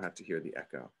then I don't have to hear the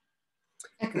echo.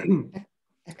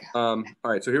 All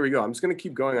right, so here we go. I'm just gonna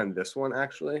keep going on this one,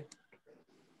 actually.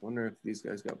 Wonder if these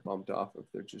guys got bumped off, if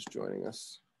they're just joining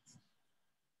us.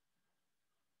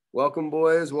 Welcome,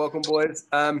 boys. Welcome, boys.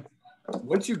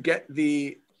 Once you get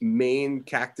the main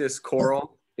cactus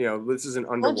coral, this is an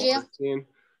underwater scene.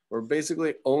 We're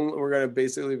gonna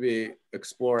basically be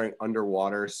exploring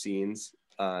underwater scenes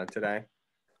today.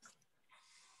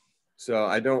 So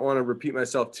I don't want to repeat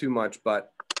myself too much,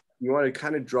 but you want to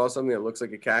kind of draw something that looks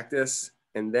like a cactus,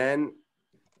 and then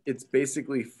it's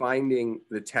basically finding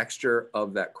the texture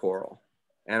of that coral.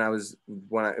 And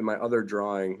in my other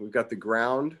drawing, we've got the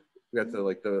ground, we got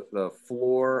the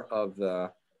floor of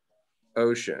the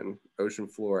ocean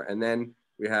floor, and then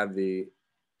we have the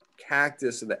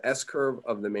cactus, the S curve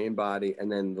of the main body,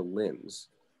 and then the limbs.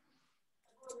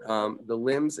 The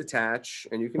limbs attach,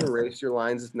 and you can erase your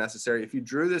lines if necessary. If you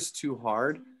drew this too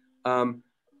hard,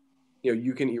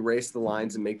 you can erase the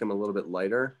lines and make them a little bit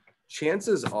lighter.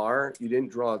 Chances are you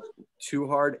didn't draw too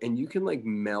hard, and you can like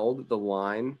meld the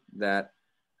line that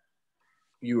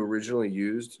you originally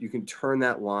used. You can turn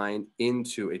that line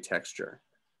into a texture.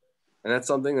 And that's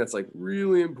something that's like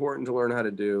really important to learn how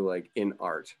to do, like in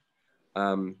art.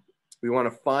 We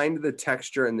want to find the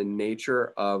texture and the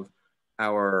nature of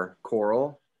our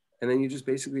coral, and then you just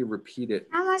basically repeat it.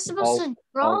 How am I supposed to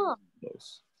draw?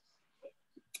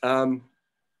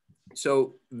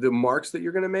 So the marks that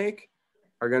you're going to make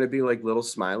are going to be like little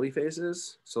smiley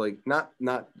faces. So like not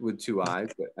with two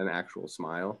eyes, but an actual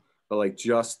smile, but like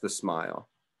just the smile.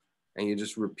 And you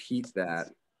just repeat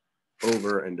that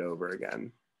over and over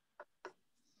again.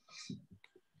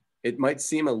 It might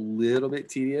seem a little bit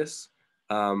tedious,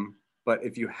 but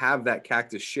if you have that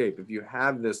cactus shape, if you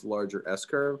have this larger S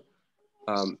curve,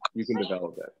 you can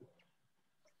develop it.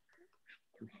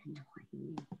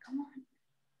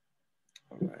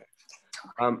 All right.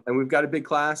 And we've got a big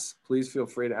class. Please feel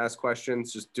free to ask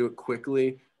questions. Just do it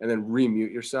quickly and then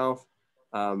remute yourself.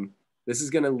 This is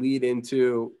going to lead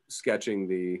into sketching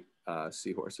the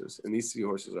seahorses. And these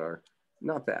seahorses are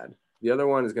not bad. The other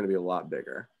one is going to be a lot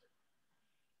bigger.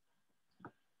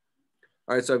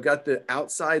 All right, so I've got the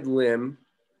outside limb,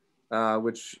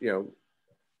 which,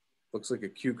 looks like a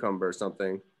cucumber or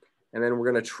something. And then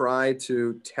we're going to try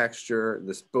to texture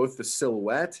both the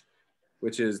silhouette,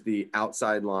 which is the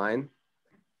outside line,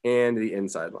 and the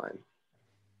inside line.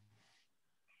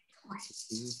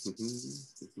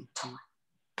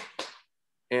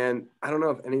 And I don't know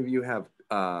if any of you have,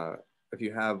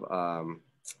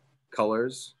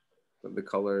 colors, but the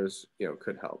colors,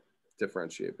 could help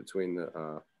differentiate between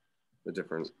the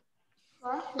different.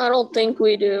 I don't think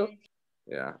we do.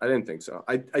 Yeah, I didn't think so.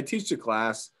 I teach the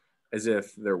class as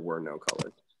if there were no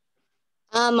colors.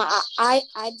 I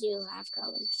do have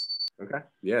colors. Okay,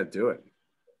 yeah, do it.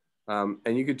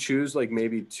 And you could choose like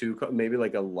maybe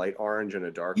like a light orange and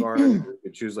a dark orange. You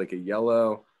could choose like a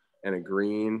yellow and a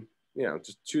green. you know,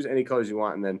 just choose any colors you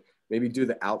want, and then maybe do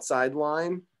the outside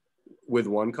line with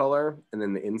one color and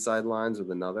then the inside lines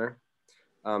with another.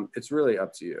 It's really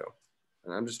up to you.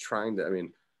 And I'm just trying to, I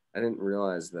mean, I didn't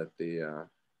realize that the,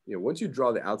 you know, once you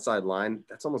draw the outside line,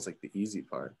 that's almost like the easy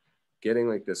part. Getting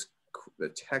like this, the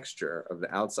texture of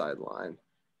the outside line.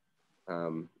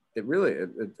 It really,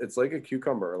 it's like a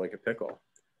cucumber or like a pickle.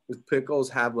 Because pickles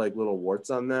have like little warts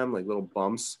on them, like little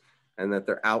bumps, and that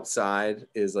their outside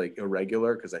is like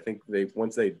irregular because I think they,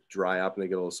 once they dry up and they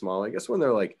get a little small, I guess when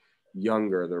they're like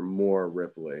younger, they're more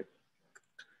ripply.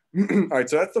 All right,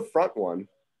 so that's the front one.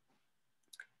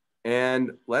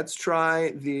 And let's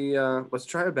try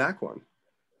a back one.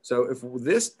 So if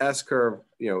this S curve,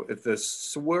 you know, if the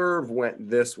swerve went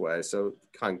this way, so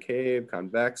concave,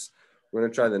 convex, we're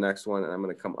gonna try the next one, and I'm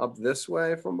gonna come up this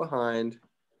way from behind,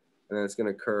 and then it's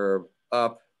gonna curve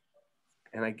up,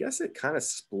 and I guess it kind of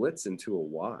splits into a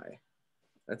Y.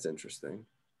 That's interesting.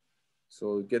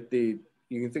 So get the,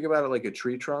 you can think about it like a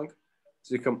tree trunk.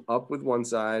 So you come up with one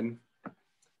side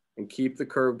and keep the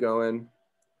curve going,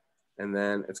 and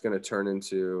then it's gonna turn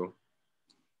into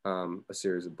a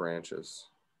series of branches.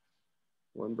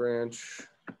 One branch,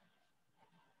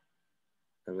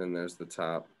 and then there's the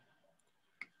top.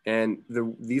 And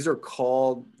these are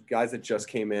called, guys that just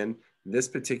came in, this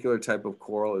particular type of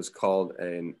coral is called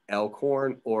an elk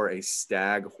horn or a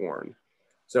stag horn.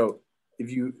 So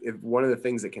if one of the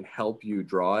things that can help you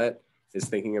draw it is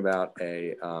thinking about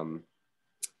a,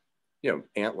 you know,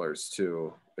 antlers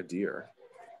to a deer.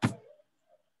 I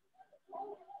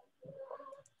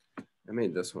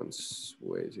made this one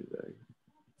way too big.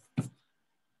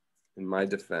 In my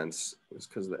defense, it was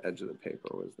because the edge of the paper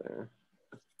was there.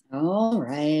 All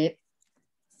right,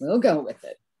 we'll go with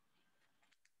it.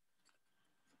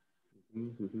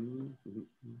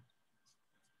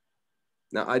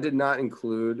 Now, I did not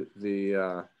include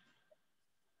the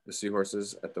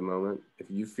seahorses at the moment. If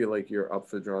you feel like you're up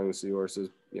for drawing the seahorses,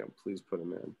 you know, please put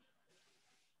them in.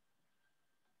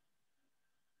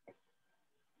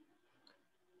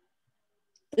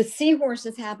 The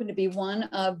seahorses happen to be one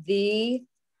of the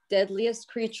deadliest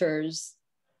creatures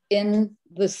in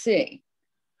the sea,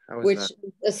 which is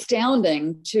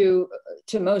astounding to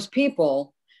most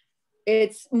people.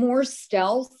 It's more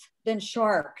stealth than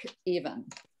shark even.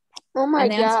 Oh my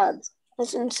God,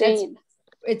 that's insane.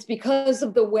 It's because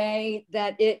of the way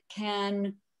that it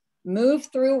can move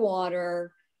through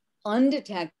water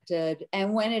undetected,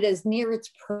 and when it is near its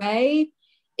prey,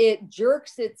 it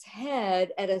jerks its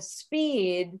head at a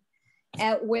speed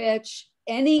at which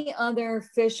any other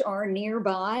fish are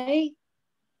nearby.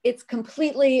 It's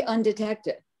completely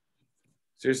undetected.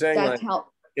 So you're saying that's like, how,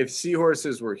 if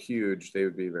seahorses were huge, they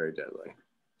would be very deadly.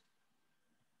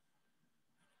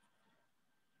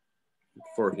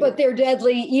 But they're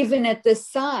deadly even at this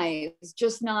size,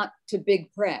 just not to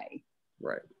big prey.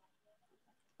 Right.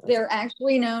 They're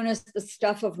actually known as the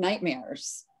stuff of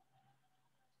nightmares.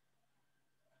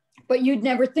 But you'd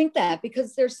never think that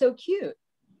because they're so cute.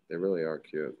 They really are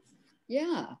cute.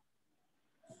 Yeah.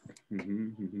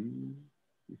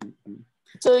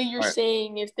 So you're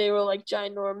saying if they were like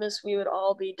ginormous, we would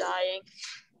all be dying?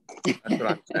 That's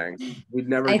what I'm saying. We'd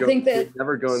never go in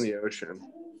the ocean.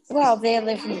 Well, they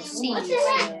live in the sea.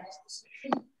 That's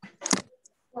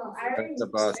the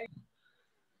boss.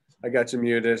 I got you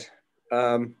muted.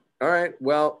 All right.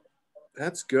 Well,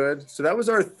 that's good. So that was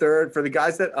our third for the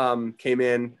guys that came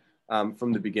in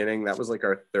from the beginning. That was like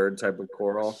our third type of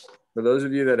coral. For those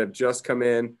of you that have just come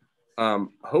in,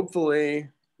 hopefully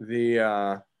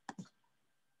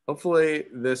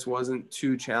this wasn't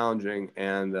too challenging,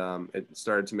 and it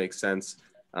started to make sense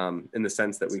in the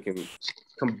sense that we can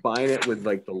combine it with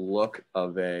like the look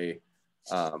of an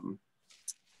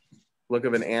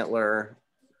antler.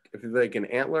 If like an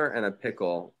antler and a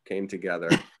pickle came together,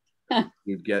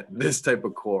 you'd get this type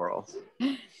of coral.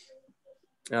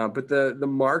 But the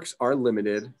marks are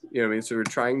limited, you know what I mean? So we're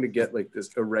trying to get like this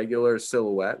irregular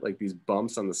silhouette, like these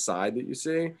bumps on the side that you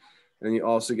see, and then you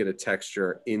also get a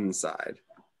texture inside.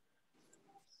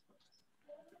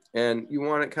 And you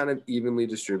want it kind of evenly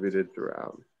distributed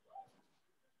throughout.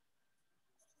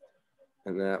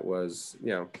 And that was,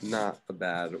 you know, not a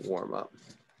bad warm up.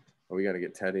 Oh, we got to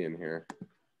get Teddy in here.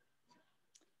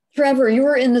 Trevor, you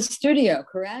were in the studio,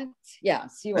 correct?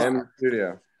 Yes, you are. I am in the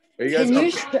studio. Are you guys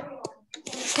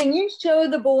can you show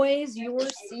the boys your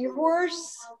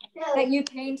seahorse that you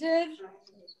painted?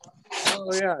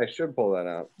 Oh yeah, I should pull that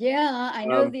out. Yeah, I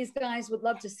know these guys would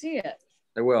love to see it.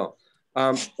 I will.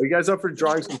 Are you guys up for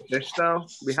drawing some fish though?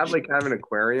 We have like kind of an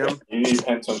aquarium.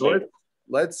 So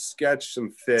let's sketch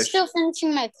some fish. Still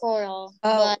finishing my coral,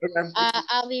 but okay.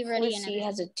 I'll be ready. He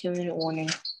has a 2-minute warning.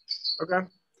 Okay.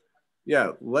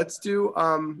 Yeah, let's do,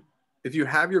 if you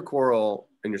have your coral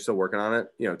and you're still working on it,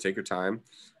 you know, take your time.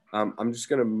 I'm just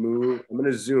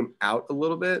gonna zoom out a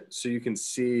little bit so you can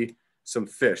see some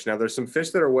fish. Now there's some fish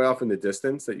that are way off in the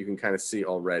distance that you can kind of see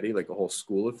already, like a whole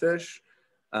school of fish.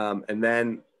 And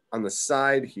then on the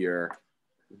side here,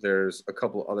 there's a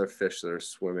couple other fish that are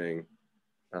swimming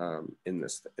in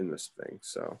this thing.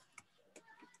 So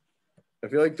I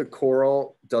feel like the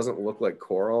coral doesn't look like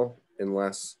coral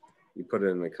unless you put it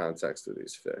in the context of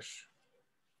these fish.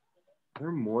 Are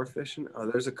there more fish in? Oh,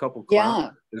 there's a couple clown.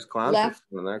 Yeah. There's clownfish Left,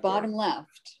 in that bottom corner.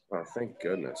 left. Oh, thank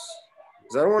goodness.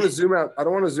 Because I don't want to zoom out. I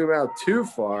don't want to zoom out too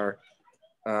far,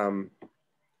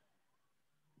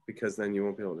 because then you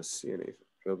won't be able to see anything.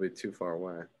 It'll be too far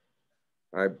away.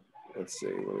 All right, let's see.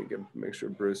 Let me make sure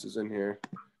Bruce is in here.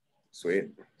 Sweet.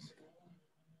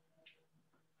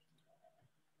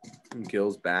 And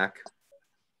Gil's back.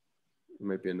 There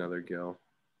might be another Gil.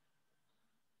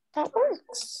 That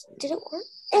works. Did it work?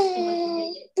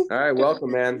 All right,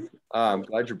 welcome, man. I'm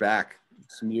glad you're back.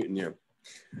 Just muting you.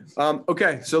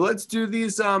 Okay, so let's do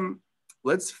these.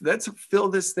 Let's fill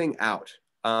this thing out.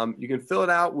 You can fill it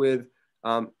out with.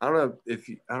 I don't know if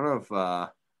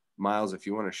Miles, if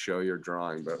you want to show your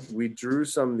drawing, but we drew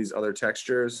some of these other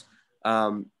textures,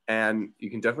 and you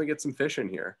can definitely get some fish in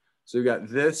here. So you got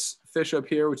this fish up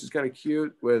here, which is kind of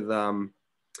cute with,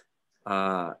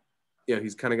 yeah,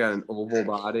 he's kind of got an oval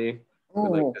body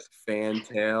with like this fan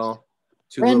tail.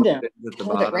 Brenda,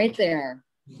 hold it right there.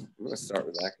 I'm gonna start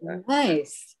with that guy.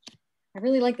 Nice. I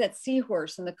really like that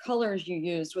seahorse and the colors you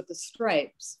used with the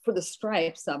stripes, for the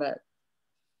stripes of it.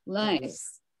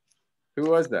 Nice.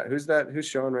 Who was that? Who's that? Who's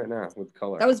showing right now with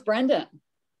color? That was Brendan.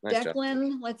 Nice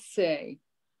Declan, let's see.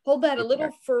 Hold that a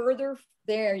little further.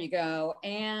 There you go.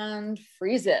 And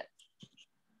freeze it.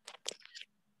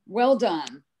 Well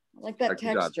done. I like that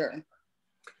texture.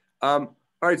 All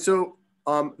right, so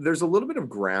there's a little bit of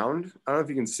ground. I don't know if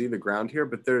you can see the ground here,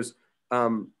 but there's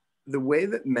the way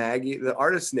that Maggie, the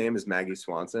artist's name is Maggie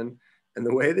Swanson, and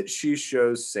the way that she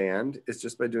shows sand is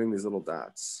just by doing these little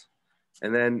dots.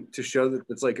 And then to show that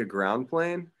it's like a ground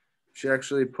plane, she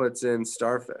actually puts in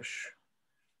starfish.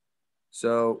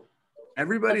 So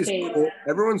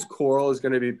everyone's coral is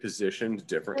going to be positioned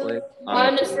differently.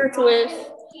 Bye, Mr.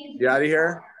 Twist. You out of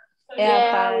here?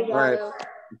 Yeah, bye. All right,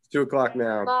 it's 2 o'clock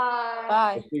now. Bye.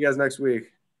 Bye. See you guys next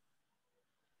week.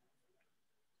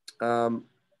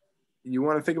 You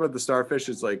want to think about the starfish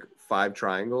as like 5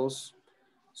 triangles.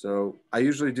 So I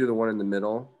usually do the one in the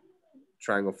middle,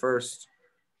 triangle first,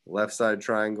 left side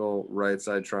triangle, right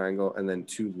side triangle, and then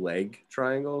 2 leg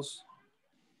triangles.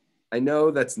 I know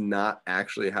that's not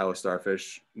actually how a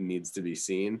starfish needs to be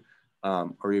seen,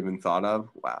 or even thought of.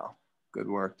 Wow, good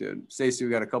work, dude. Stacey,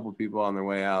 we got a couple people on their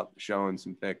way out showing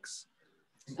some pics.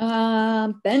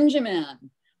 Benjamin,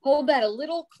 hold that a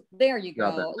little, there you go,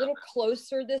 a little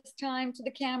closer this time to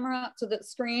the camera, to the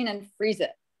screen, and freeze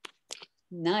it.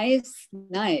 Nice,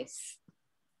 nice.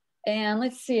 And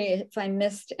let's see if I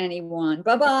missed anyone.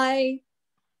 Bye-bye.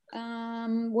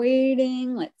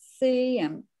 Waiting, let's see,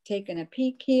 I'm taking a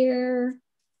peek here.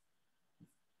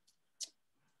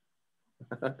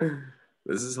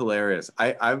 This is hilarious.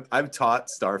 I've taught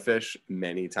starfish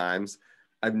many times.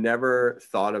 I've never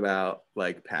thought about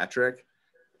like Patrick.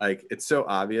 Like it's so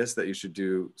obvious that you should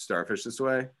do starfish this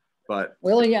way, but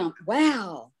William,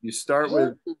 wow. You start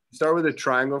with a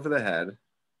triangle for the head.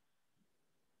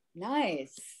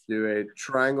 Nice. Do a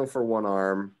triangle for one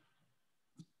arm,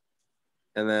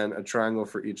 and then a triangle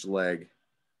for each leg.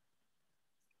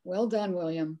 Well done,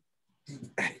 William.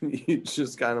 You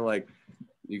just kind of like,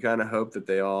 you kind of hope that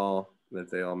they all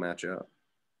match up.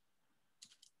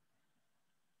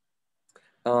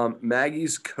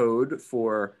 Maggie's code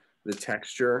for the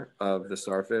texture of the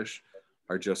starfish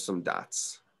are just some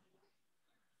dots.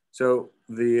 So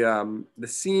the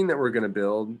scene that we're going to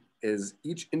build is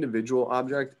each individual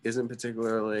object isn't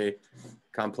particularly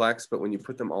complex, but when you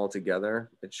put them all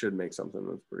together, it should make something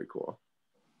that's pretty cool.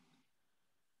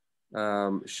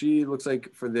 She looks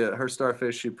like for her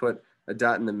starfish, she put a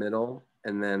dot in the middle,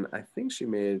 and then I think she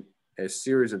made a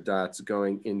series of dots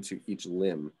going into each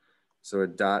limb. So a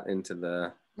dot into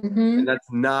the, and that's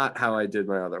not how I did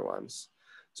my other ones.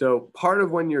 So part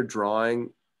of when you're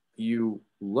drawing, you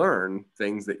learn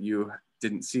things that you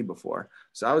didn't see before.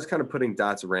 So I was kind of putting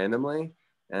dots randomly,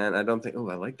 and I don't think, oh,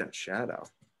 I like that shadow.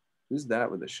 Who's that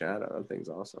with the shadow? That thing's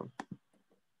awesome.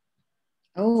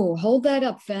 Oh, hold that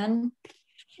up, Finn,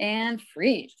 and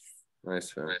freeze.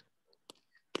 Nice, Finn.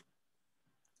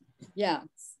 Yeah,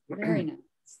 very nice.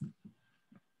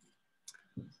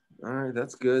 All right,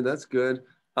 that's good. That's good.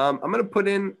 I'm gonna put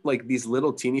in like these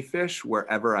little teeny fish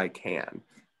wherever I can.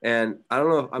 And I don't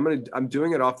know if I'm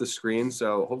doing it off the screen.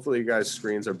 So hopefully you guys'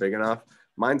 screens are big enough.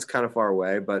 Mine's kind of far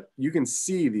away, but you can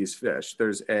see these fish.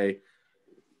 There's a,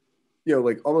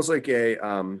 like almost like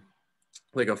a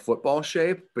football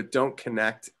shape, but don't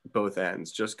connect both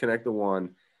ends. Just connect the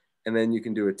one. And then you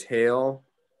can do a tail,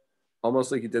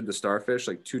 almost like you did the starfish,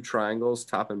 like 2 triangles,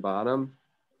 top and bottom.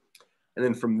 And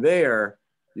then from there,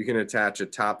 you can attach a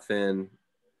top fin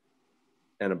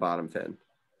and a bottom fin.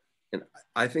 And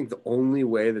I think the only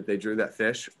way that they drew that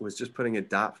fish was just putting a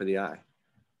dot for the eye.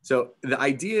 So the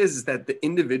idea is that the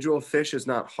individual fish is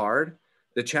not hard.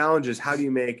 The challenge is how do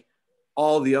you make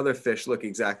all the other fish look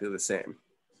exactly the same?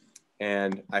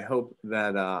 And I hope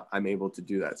that I'm able to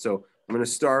do that. So I'm going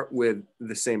to start with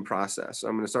the same process. So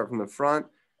I'm going to start from the front,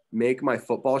 make my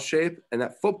football shape, and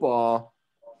that football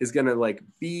is going to like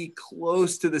be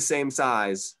close to the same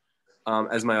size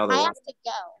as my other I one. have to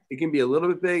go. It can be a little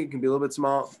bit big. It can be a little bit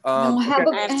small. Have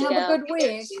Okay. a good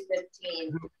week.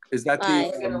 Is that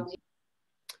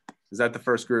the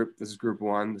first group? This is group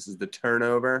 1. This is the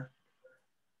turnover.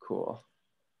 Cool.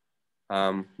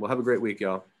 Well, have a great week,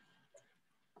 y'all.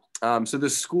 So the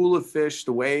school of fish,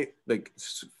 the way like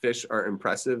fish are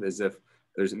impressive is if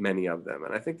there's many of them.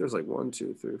 And I think there's like 1,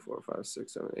 2, 3, 4, 5,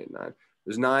 6, 7, 8, 9.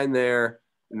 There's 9 there.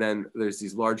 And then there's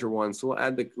these larger ones. So we'll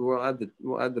add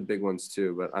the big ones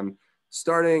too. But I'm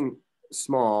starting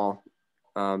small,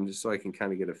 just so I can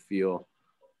kind of get a feel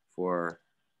for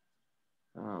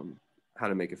how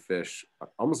to make a fish,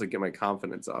 almost like get my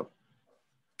confidence up.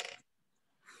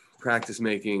 Practice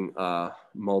making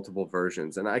multiple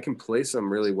versions, and I can place them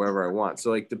really wherever I want. So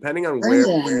like depending on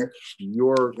where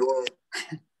your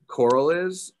coral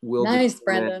is will nice,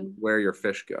 determine Brendan, where your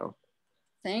fish go.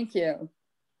 Thank you.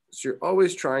 So you're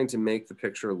always trying to make the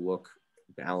picture look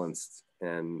balanced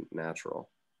and natural.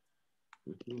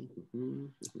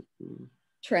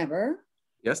 Trevor?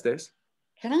 Yes, Dace?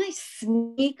 Can I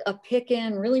sneak a pic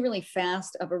in really, really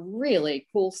fast of a really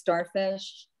cool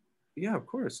starfish? Yeah, of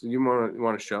course. You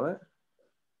want to show it?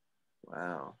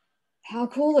 Wow. How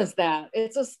cool is that?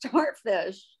 It's a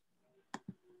starfish.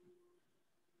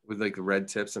 With like the red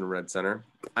tips and a red center.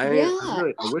 I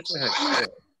wish I had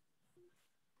it.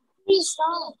 Please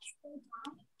stop.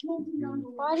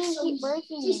 Why do you keep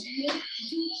breaking it?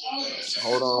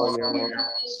 Hold on,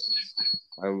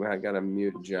 y'all. I gotta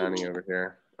mute Johnny over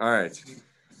here. All right.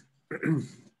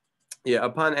 Yeah,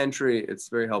 upon entry, it's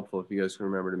very helpful if you guys can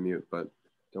remember to mute, but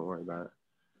don't worry about it.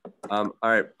 All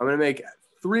right, I'm gonna make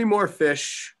 3 more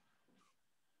fish.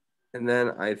 And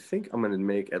then I think I'm gonna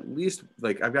make at least,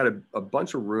 like I've got a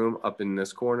bunch of room up in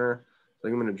this corner. I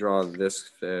think I'm gonna draw this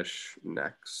fish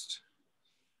next.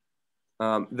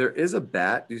 There is a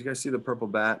bat. Do you guys see the purple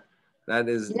bat? That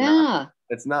is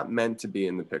it's not meant to be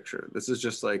in the picture. This is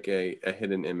just like a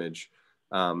hidden image.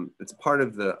 It's part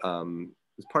of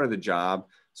the job.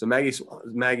 So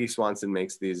Maggie Swanson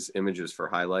makes these images for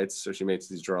highlights. So she makes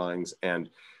these drawings, and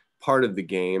part of the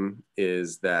game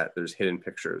is that there's hidden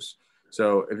pictures.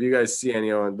 So if you guys see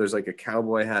any, there's like a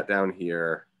cowboy hat down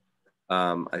here.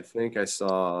 I think I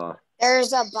saw.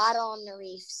 There's a bottle on the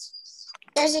reefs.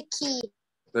 There's a key.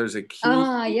 There's a key.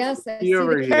 Yes. Key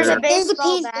over here. There's a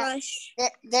paintbrush.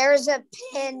 There's a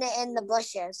pin in the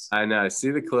bushes. I know. I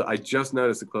see the. I just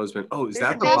noticed the clothespin. Oh, is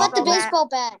that the How bottle? about the baseball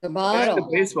bat? The bottle. Yeah, the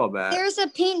baseball bat. There's a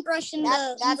paintbrush in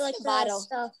that's like the bottle.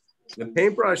 Stuff. The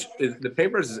paintbrush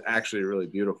is actually really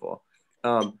beautiful.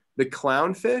 The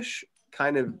clownfish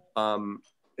kind of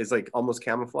is like almost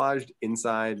camouflaged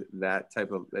inside that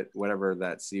type of whatever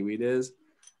that seaweed is.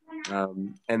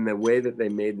 And the way that they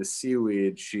made the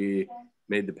seaweed, she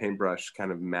made the paintbrush kind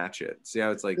of match it. See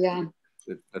how it's like,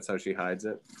 that's how she hides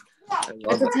it.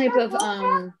 It's a type of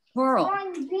coral.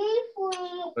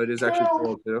 Oh, it is actually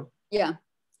coral too? Yeah.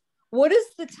 What is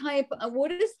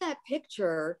that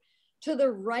picture to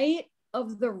the right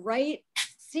of the right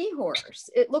seahorse?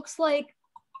 It looks like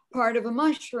part of a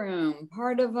mushroom,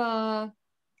 part of a,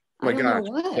 I don't know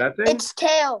what. That thing? Its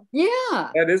tail.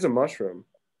 Yeah. That is a mushroom.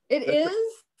 It is?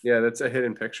 Yeah, that's a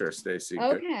hidden picture, Stacy.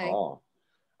 Okay.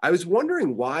 I was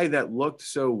wondering why that looked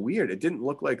so weird. It didn't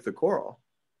look like the coral.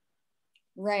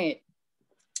 Right.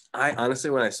 I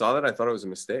honestly, when I saw that, I thought it was a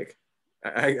mistake.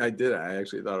 I did. I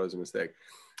actually thought it was a mistake.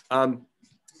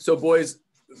 So boys,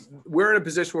 we're in a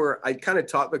position where I kind of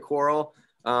taught the coral.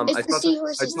 I taught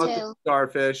the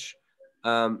starfish.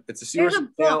 It's a seahorse's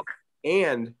tail.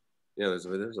 And there's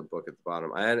a book at the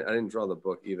bottom. I didn't draw the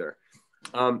book either.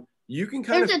 You can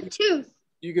There's a tooth.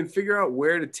 You can figure out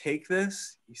where to take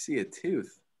this. You see a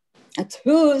tooth. A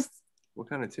tooth? What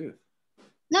kind of tooth?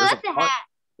 No, that's a hat.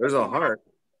 There's a heart.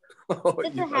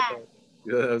 It's a hat.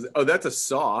 Oh, that's a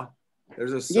saw.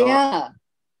 There's a saw. Yeah.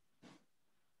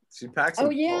 She packs. Oh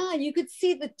yeah, you could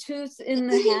see the tooth in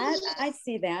the hat. I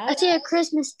see that. I see a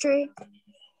Christmas tree. A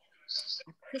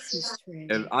Christmas tree.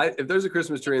 If there's a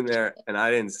Christmas tree in there and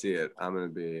I didn't see it, I'm gonna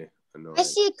be annoyed. I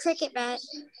see a cricket bat.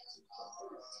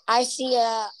 I see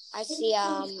a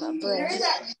broom.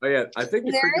 Oh yeah, I think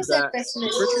the cricket bat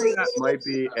might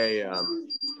be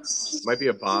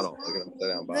a bottle, like an upside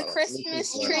down bottle. The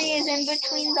Christmas tree is in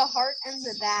between the heart and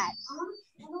the bat.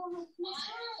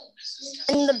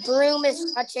 And the broom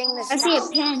is touching the. I see a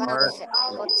pen. Heart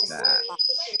What's that?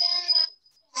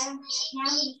 Oh,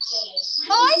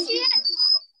 I see it.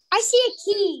 I see a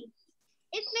key.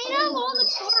 It's made out of all the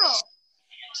coral.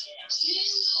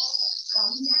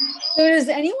 So does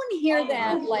anyone hear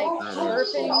that like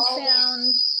chirping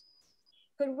sound?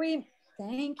 Could we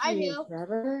thank you,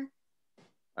 Trevor?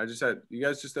 You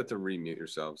guys just have to remute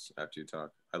yourselves after you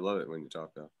talk. I love it when you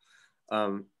talk though.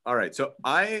 All right, so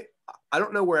I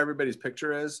don't know where everybody's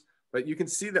picture is, but you can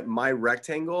see that my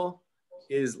rectangle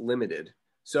is limited.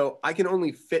 So I can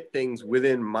only fit things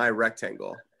within my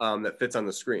rectangle that fits on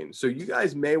the screen. So you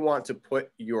guys may want to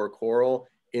put your coral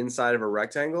inside of a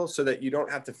rectangle so that you don't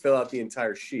have to fill out the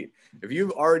entire sheet. If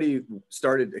you've already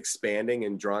started expanding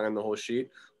and drawing on the whole sheet,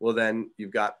 well then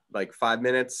you've got like 5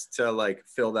 minutes to like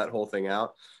fill that whole thing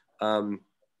out.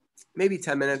 Maybe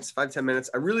 10 minutes, 5-10 minutes.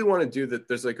 I really want to do that.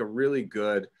 There's like a really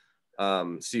good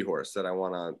seahorse that I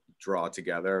want to draw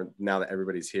together now that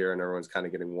everybody's here and everyone's kind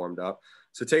of getting warmed up.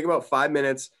 So take about 5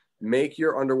 minutes, make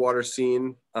your underwater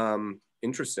scene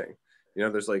interesting. You know,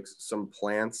 there's like some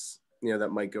plants, you know, that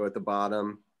might go at the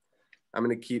bottom. I'm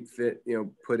going to keep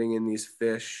putting in these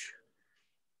fish.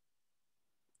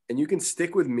 And you can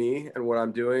stick with me and what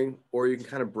I'm doing, or you can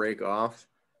kind of break off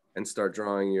and start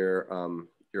drawing your own,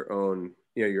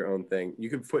 your own thing. You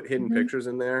could put hidden pictures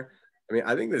in there. I mean,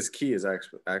 I think this key is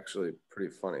actually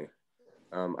pretty funny.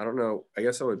 I don't know. I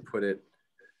guess I would put it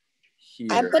here.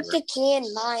 I put the key in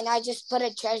mine. I just put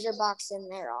a treasure box in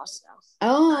there also.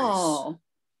 Oh,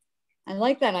 nice. I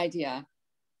like that idea.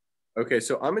 Okay,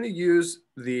 so I'm going to use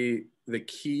the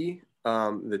key,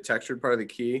 the textured part of the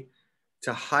key,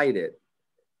 to hide it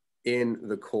in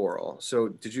the coral. So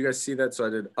did you guys see that? So I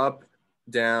did up,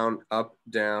 down, up,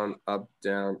 down, up,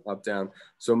 down, up, down.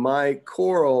 So my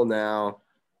coral now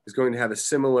is going to have a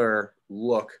similar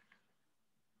look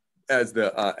as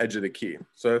the edge of the key.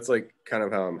 So that's like kind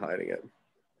of how I'm hiding it.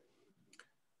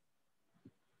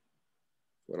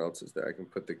 What else is there? I can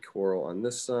put the coral on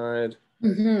this side.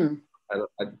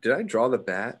 Did I draw the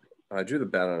bat? I drew the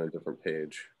bat on a different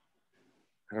page.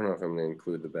 I don't know if I'm going to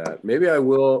include the bat. Maybe I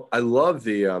will. I love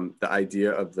the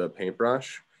idea of the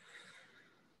paintbrush.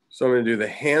 So I'm going to do the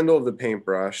handle of the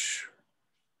paintbrush.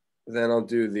 Then I'll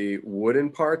do the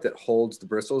wooden part that holds the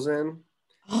bristles in.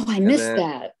 Oh, I missed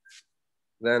that.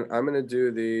 Then I'm going to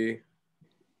do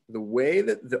the way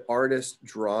that the artist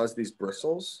draws these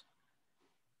bristles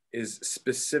is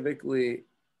specifically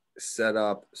set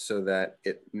up so that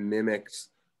it mimics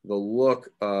the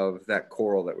look of that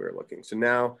coral that we were looking. So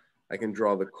now I can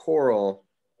draw the coral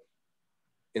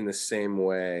in the same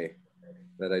way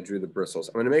that I drew the bristles.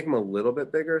 I'm going to make them a little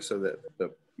bit bigger so that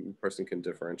the person can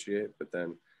differentiate,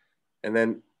 and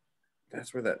then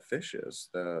that's where that fish is.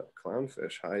 The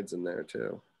clownfish hides in there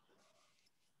too.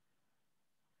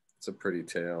 It's a pretty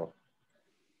tail.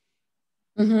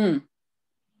 Am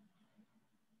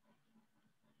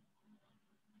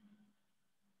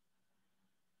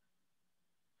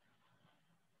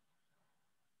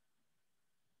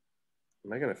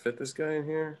I going to fit this guy in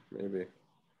here? Maybe.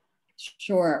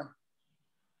 Sure.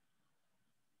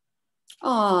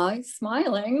 Aw, he's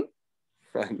smiling.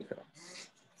 I know.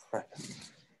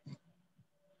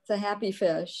 It's a happy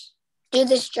fish. Do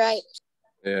the stripes.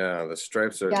 Yeah, the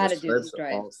stripes are. Gotta the do the stripes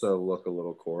stripes. also look a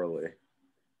little corally.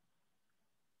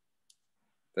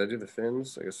 Did I do the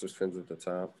fins? I guess there's fins at the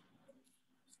top.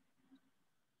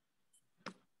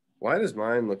 Why does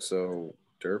mine look so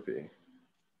derpy?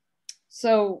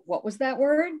 So what was that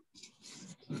word?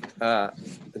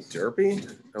 Derpy?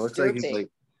 It looks like he's like,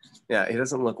 yeah, he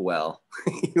doesn't look well.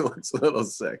 He looks a little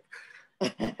sick.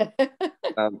 But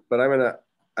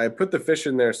I put the fish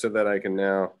in there so that I can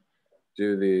now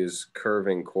do these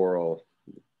curving coral.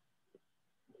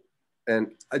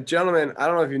 And gentlemen, I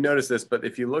don't know if you noticed this, but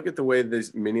if you look at the way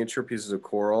these miniature pieces of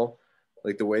coral,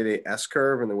 like the way they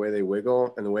S-curve and the way they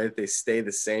wiggle and the way that they stay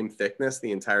the same thickness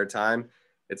the entire time,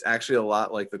 it's actually a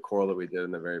lot like the coral that we did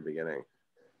in the very beginning.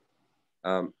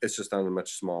 It's just on a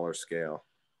much smaller scale.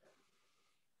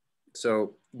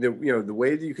 So the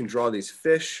way that you can draw these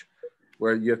fish,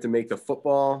 where you have to make the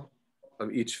football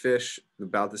of each fish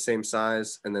about the same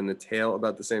size, and then the tail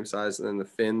about the same size, and then the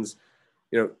fins,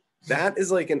 that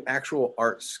is like an actual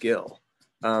art skill.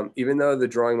 even though the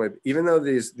drawing might, even though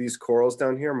these corals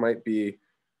down here might be,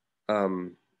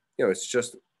 you know, it's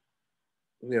just,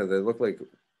 you know, they look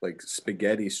like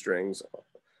spaghetti strings,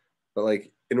 but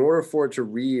like in order for it to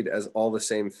read as all the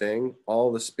same thing,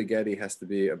 all the spaghetti has to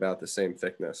be about the same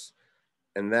thickness.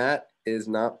 And that is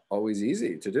not always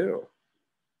easy to do.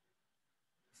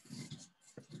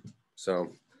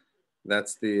 So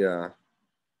that's the,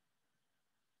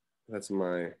 that's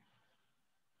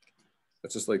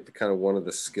just like the kind of one of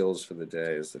the skills for the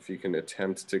day is if you can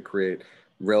attempt to create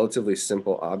relatively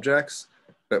simple objects,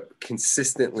 but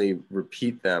consistently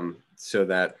repeat them so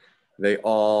that they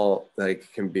all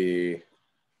like can be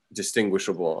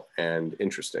distinguishable and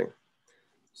interesting.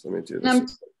 So let me do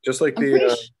this. Just like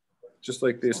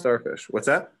the starfish. What's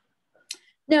that?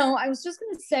 No, I was just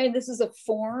going to say this is a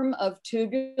form of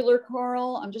tubular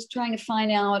coral. I'm just trying to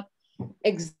find out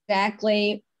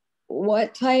exactly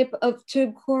what type of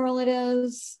tube coral it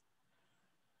is.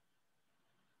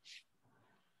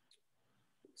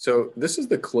 So this is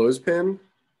the clothespin,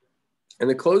 and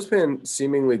the clothespin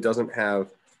seemingly doesn't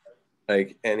have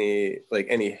like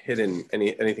anything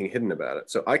hidden about it.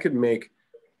 So I could make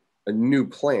a new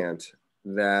plant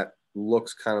that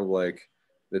looks kind of like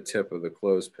the tip of the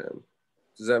clothespin.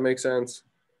 Does that make sense?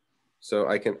 So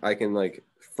I can like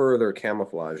further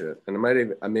camouflage it, and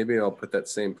maybe I'll put that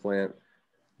same plant,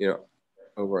 you know,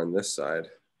 over on this side.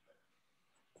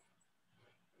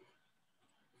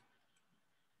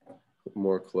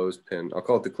 More clothespin. I'll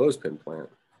call it the clothespin plant.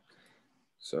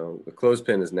 So the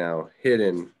clothespin is now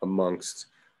hidden amongst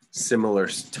similar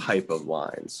type of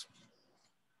lines.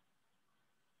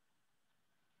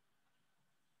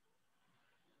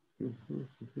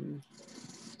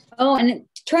 Oh, and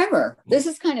Trevor, this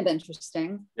is kind of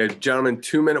interesting. Yeah, gentlemen,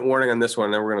 2-minute warning on this one,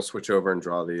 and then we're going to switch over and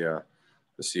draw the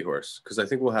seahorse because I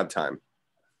think we'll have time.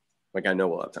 Like I know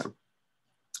we'll have time.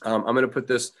 I'm going to put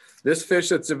this fish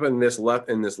that's in this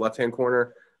left-hand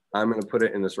corner. I'm going to put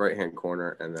it in this right-hand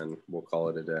corner, and then we'll call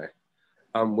it a day.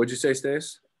 What'd you say,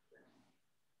 Stace?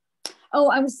 Oh,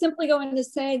 I was simply going to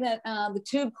say that the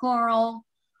tube coral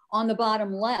on the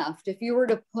bottom left, if you were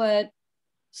to put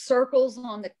circles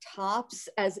on the tops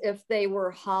as if they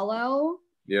were hollow,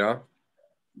 yeah,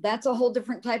 that's a whole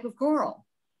different type of coral.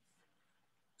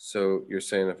 So you're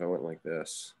saying if I went like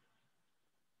this?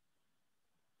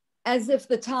 As if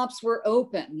the tops were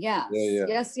open, yes.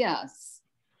 Yeah. Yes.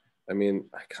 I mean,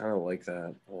 I kind of like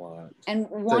that a lot. And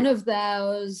one of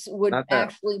those would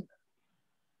actually,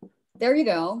 there you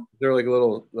go. They're like a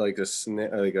little, like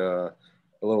a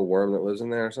little worm that lives in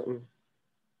there or something?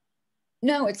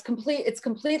 No, it's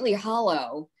completely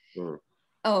hollow. Hmm.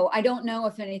 Oh, I don't know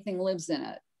if anything lives in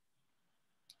it.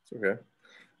 It's okay.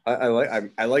 I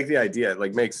like the idea.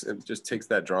 It just takes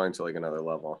that drawing to like another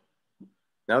level.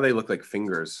 Now they look like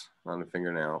fingers on a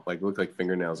fingernail, look like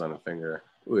fingernails on a finger.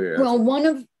 Ooh, yeah. Well,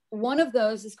 one of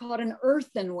those is called an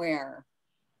earthen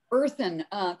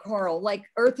coral, like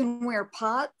earthenware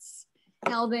pots,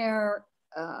 how they're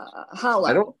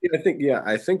hollow. I think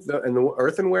the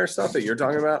earthenware stuff that you're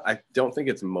talking about, I don't think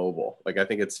it's mobile. Like I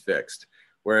think it's fixed.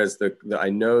 Whereas I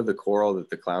know the coral that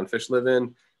the clownfish live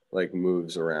in, like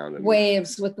moves around and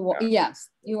waves with the water. Yes,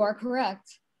 you are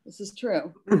correct. This is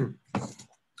true.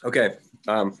 Okay,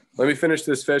 let me finish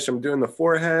this fish. I'm doing the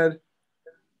forehead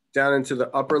down into the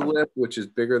upper lip, which is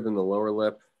bigger than the lower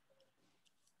lip.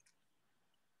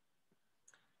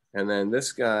 And then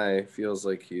this guy feels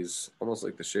like he's almost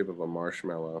like the shape of a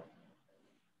marshmallow.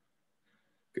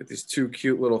 Get these two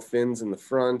cute little fins in the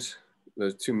front,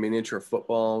 those two miniature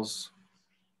footballs.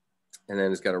 And then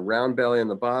he's got a round belly on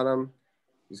the bottom.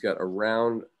 He's got a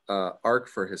round arc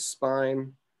for his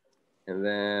spine. And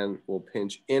then we'll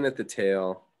pinch in at the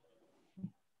tail,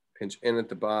 pinch in at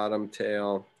the bottom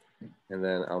tail. And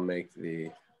then I'll make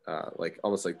the,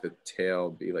 almost like the tail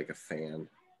be like a fan.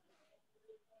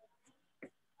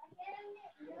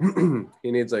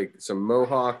 He needs like some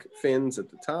mohawk fins at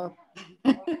the top.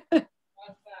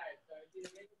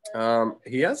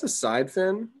 He has a side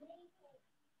fin,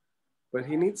 but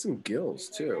he needs some gills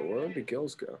too. Where would the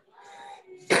gills go?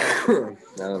 I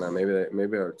don't know.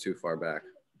 Maybe they're too far back.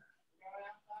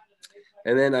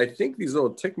 And then I think these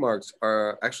little tick marks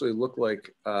actually look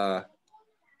like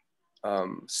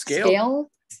scales. Scale?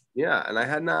 Yeah, and I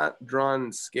had not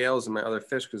drawn scales in my other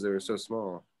fish because they were so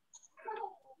small.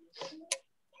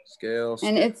 Scale.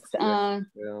 And it's scale,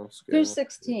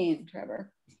 2:16,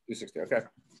 Trevor. 2:16. Okay.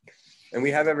 And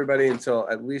we have everybody until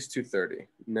at least 2:30,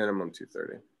 minimum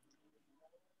 2:30.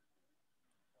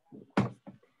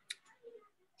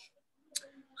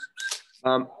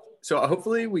 So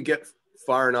hopefully we get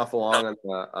far enough along on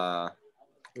the.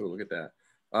 Look at that.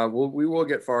 We will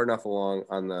get far enough along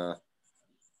on the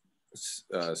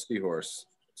seahorse.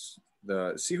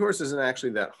 The seahorse isn't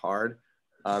actually that hard.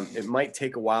 It might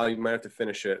take a while. You might have to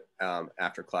finish it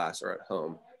after class or at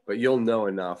home, but you'll know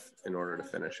enough in order to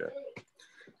finish it.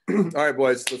 All right,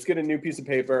 boys, let's get a new piece of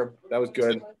paper. That was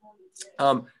good.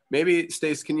 Maybe,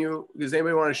 Stace, does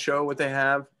anybody want to show what they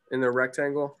have in their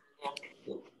rectangle?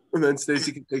 And then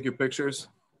Stacy can take your pictures.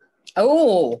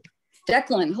 Oh,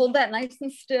 Declan, hold that nice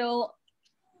and still.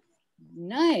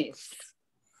 Nice.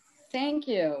 Thank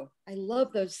you. I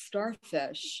love those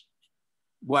starfish.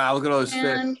 Wow, look at all those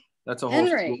fish. That's a whole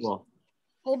Henry, school.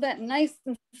 hold that nice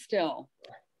and still.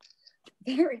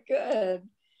 Very good.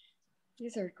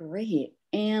 These are great.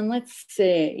 And let's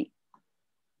see.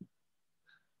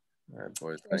 All right,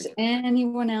 boys. If there's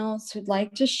anyone else who'd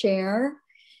like to share.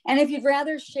 And if you'd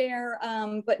rather share,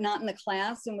 but not in the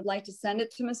class and would like to send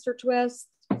it to Mr. Twist,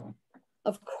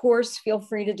 of course, feel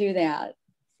free to do that.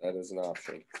 That is an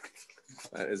option.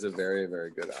 That is a very,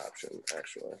 very good option,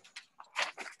 actually.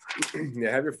 Yeah,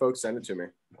 have your folks send it to me.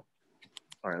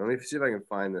 All right, let me see if I can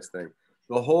find this thing.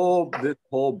 This whole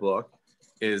book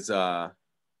is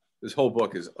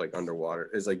like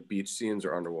underwater. Is like beach scenes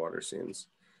or underwater scenes.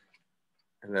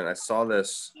 And then I saw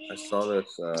this.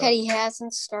 Teddy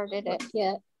hasn't started it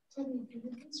yet.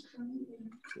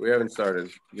 We haven't started.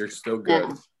 You're still good.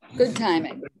 Yeah. Good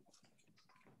timing.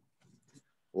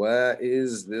 Where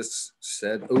is this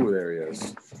said? Oh, there he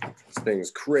is. This thing's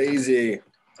crazy.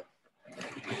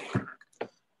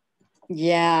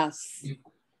 Yes.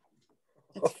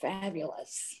 That's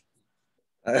fabulous.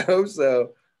 I hope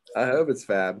so. I hope it's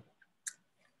fab.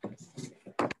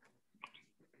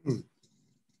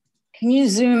 Can you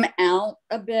zoom out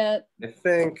a bit? I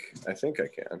think I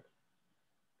can.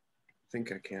 I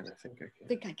think I can.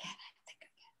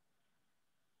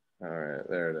 All right,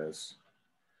 there it is.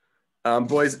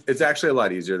 Boys, it's actually a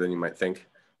lot easier than you might think.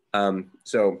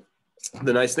 So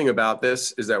the nice thing about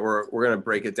this is that we're going to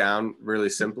break it down really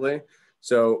simply.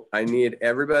 So I need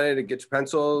everybody to get your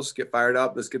pencils, get fired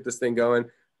up. Let's get this thing going.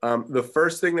 The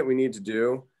first thing that we need to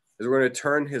do is we're going to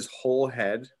turn his whole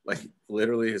head, like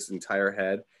literally his entire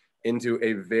head, into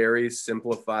a very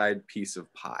simplified piece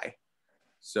of pie.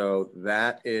 So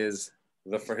that is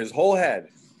for his whole head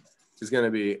is going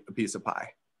to be a piece of pie.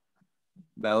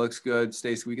 That looks good.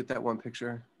 Stace, can we get that one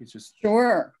picture? He's just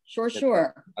Sure.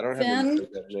 I don't have Finn,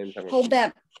 the name. hold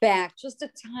that back just a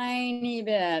tiny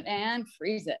bit and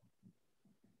freeze it.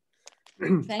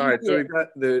 All right, so we've got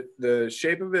the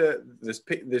shape of it,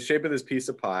 the shape of this piece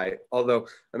of pie. Although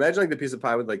imagine like the piece of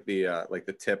pie with like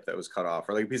the tip that was cut off,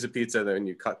 or like a piece of pizza that when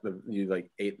you like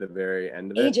ate the very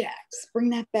end of it. Ajax, bring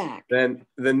that back. Then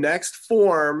the next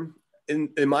form,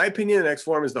 in my opinion, the next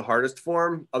form is the hardest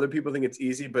form. Other people think it's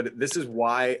easy, but this is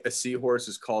why a seahorse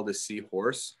is called a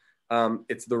seahorse.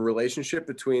 It's the relationship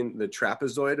between the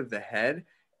trapezoid of the head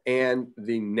and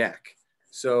the neck.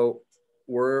 So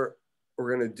we're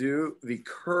going to do the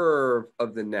curve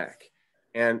of the neck.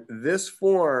 And this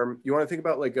form, you want to think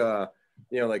about like a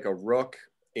rook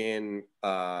in,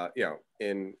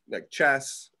 in like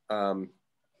chess.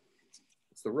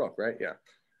 It's the rook, right? Yeah.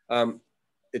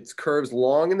 It's curves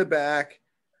long in the back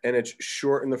and it's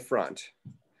short in the front.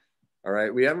 All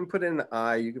right. We haven't put in the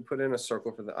eye. You could put in a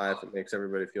circle for the eye if it makes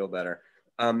everybody feel better.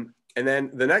 And then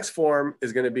the next form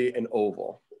is going to be an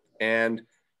oval. And,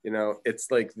 it's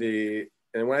like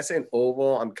and when I say an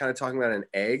oval, I'm kind of talking about an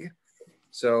egg.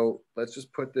 So let's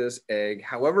just put this egg.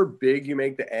 However big you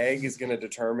make the egg is going to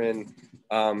determine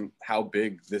how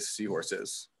big this seahorse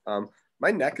is.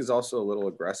 My neck is also a little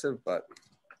aggressive, but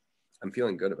I'm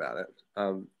feeling good about it.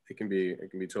 It can be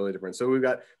totally different. So we've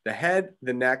got the head,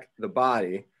 the neck, the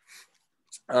body,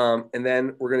 and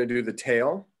then we're going to do the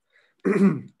tail.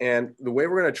 And the way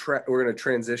we're going to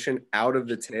transition out of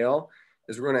the tail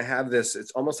is we're going to have this.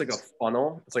 It's almost like a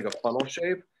funnel. It's like a funnel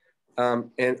shape,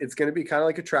 and it's going to be kind of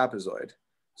like a trapezoid.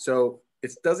 So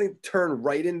it doesn't turn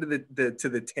right into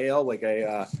the tail like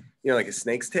like a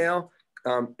snake's tail.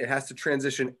 It has to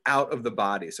transition out of the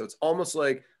body. So it's almost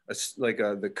like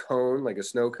the cone, like a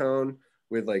snow cone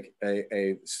with like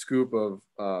a scoop of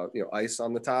ice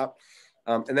on the top.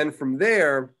 And then from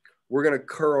there, we're going to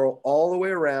curl all the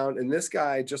way around. And this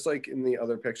guy, just like in the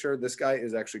other picture, this guy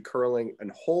is actually curling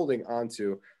and holding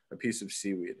onto a piece of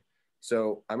seaweed.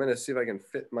 So I'm going to see if I can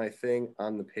fit my thing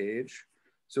on the page.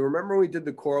 So remember we did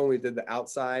the coral, we did the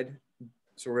outside.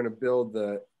 So we're going to build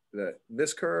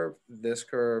this curve, this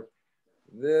curve,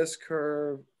 this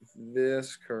curve,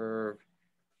 this curve,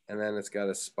 and then it's got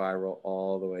a spiral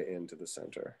all the way into the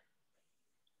center.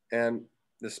 And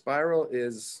the spiral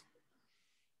is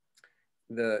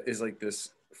like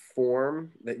this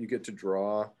form that you get to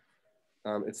draw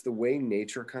It's the way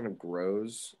nature kind of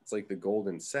grows. It's like the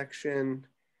golden section.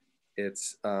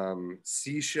 It's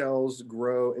seashells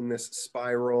grow in this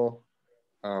spiral.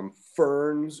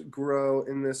 Ferns grow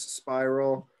in this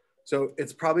spiral. So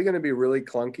it's probably going to be really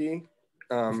clunky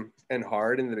and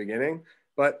hard in the beginning.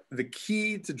 But the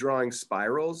key to drawing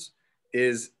spirals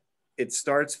is it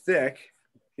starts thick.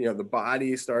 You know, the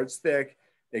body starts thick.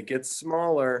 It gets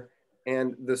smaller,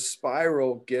 and the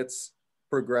spiral gets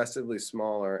progressively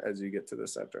smaller as you get to the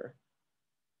center.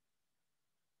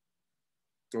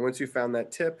 And once you found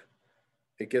that tip,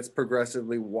 it gets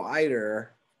progressively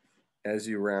wider as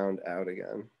you round out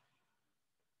again.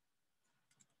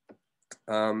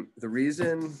 The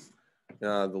reason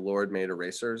the Lord made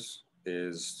erasers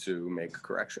is to make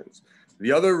corrections.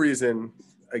 The other reason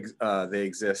they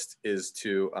exist is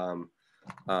to,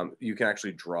 you can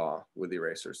actually draw with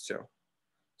erasers too.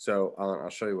 So I'll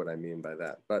show you what I mean by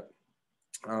that. But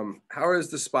how is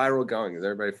the spiral going? Is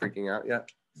everybody freaking out yet?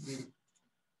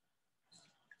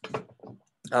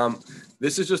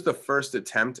 This is just the first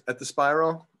attempt at the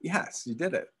spiral. Yes, you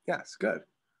did it. Yes, good.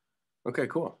 Okay,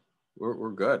 cool.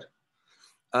 We're good.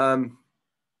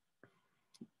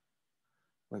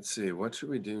 Let's see, what should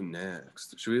we do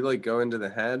next? Should we like go into the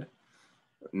head?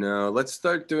 No, let's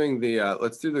start doing the,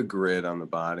 let's do the grid on the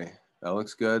body. That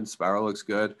looks good. Spiral looks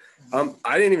good.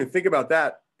 I didn't even think about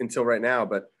that until right now,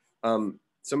 but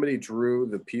somebody drew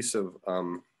the piece of,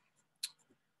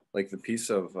 like the piece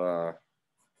of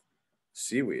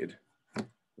seaweed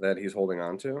that he's holding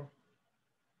on to.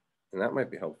 And that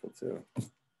might be helpful too.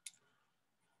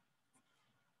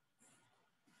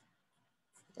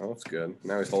 Oh, that's good.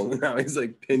 Now he's holding, now he's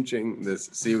like pinching this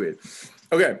seaweed.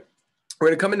 Okay, we're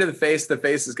gonna come into the face. The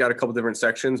face has got a couple different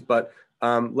sections, but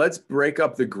let's break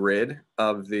up the grid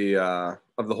of the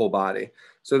whole body.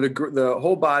 So the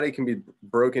whole body can be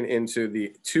broken into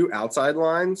the two outside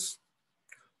lines,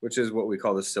 which is what we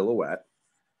call the silhouette.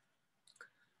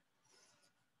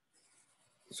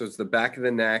 So it's the back of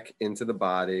the neck into the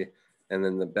body, and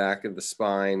then the back of the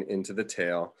spine into the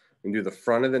tail. We do the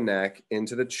front of the neck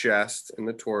into the chest and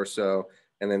the torso,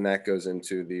 and then that goes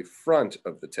into the front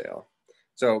of the tail.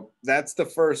 So that's the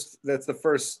first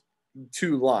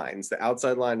two lines, the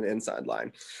outside line and the inside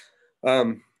line.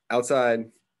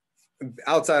 Outside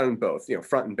on both, you know,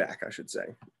 front and back, I should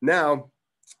say. Now,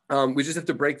 we just have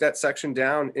to break that section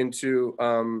down into,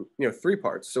 you know, three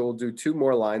parts. So we'll do two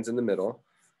more lines in the middle,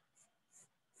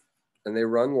 and they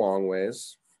run long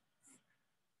ways.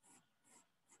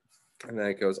 And then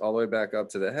it goes all the way back up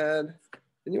to the head.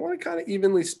 And you want to kind of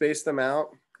evenly space them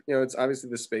out. You know, it's obviously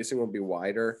the spacing will be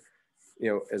wider, you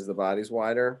know, as the body's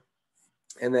wider.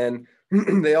 And then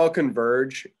they all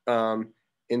converge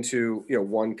into, you know,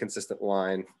 one consistent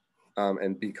line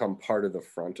and become part of the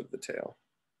front of the tail.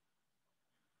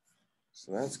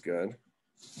 So that's good.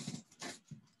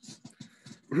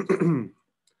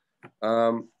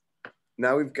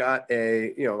 Now we've got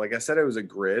a, you know, like I said, it was a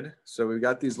grid. So we've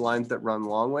got these lines that run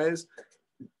long ways.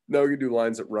 Now we can do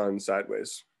lines that run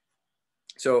sideways.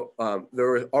 So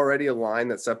there was already a line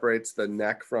that separates the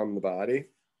neck from the body.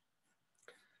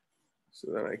 So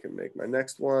then I can make my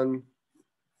next one.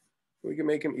 We can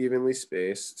make them evenly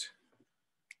spaced.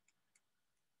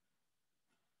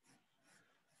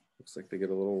 Looks like they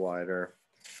get a little wider.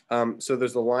 So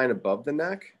there's the line above the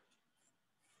neck,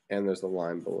 and there's the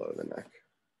line below the neck.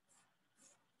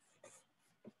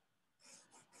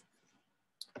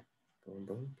 Boom,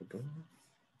 boom, boom, boom.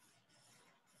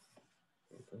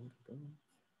 Boom, boom, boom.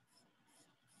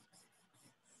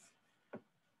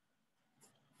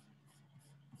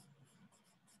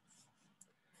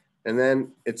 And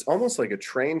then it's almost like a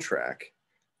train track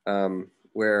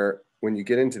where when you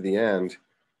get into the end,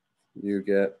 you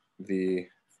get the,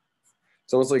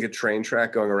 it's almost like a train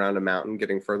track going around a mountain,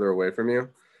 getting further away from you.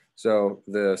 So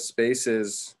the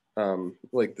spaces,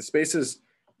 like the spaces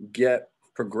get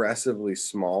progressively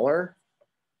smaller,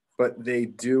 but they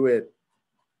do it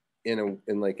in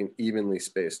like an evenly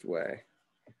spaced way.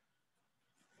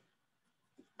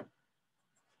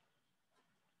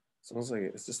 It's almost like,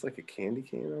 it's just like a candy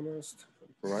cane almost. It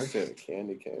reminds me of a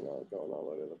candy cane going all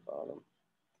the way to the bottom.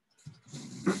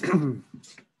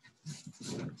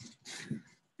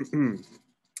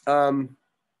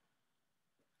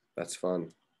 That's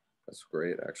fun. That's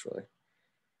great, actually.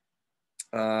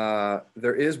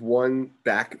 There is one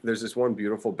back, there's this one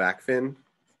beautiful back fin.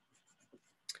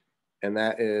 And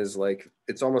that is like,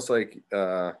 it's almost like,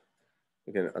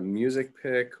 again, a music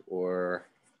pick or,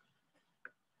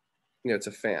 you know, it's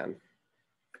a fan.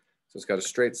 So it's got a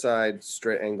straight side,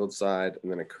 straight angled side,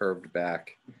 and then a curved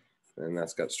back. And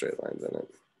that's got straight lines in it.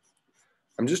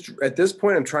 I'm just, at this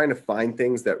point, I'm trying to find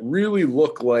things that really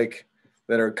look like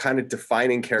that are kind of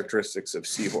defining characteristics of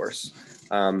seahorse,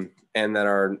 and that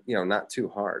are, you know, not too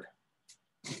hard.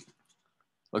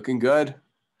 Looking good.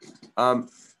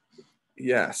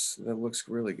 Yes, that looks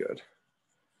really good.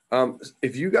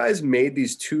 If you guys made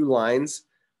these two lines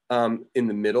in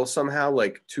the middle somehow,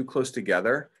 like too close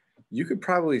together, you could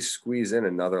probably squeeze in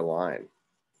another line,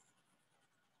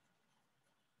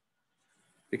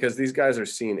 because these guys are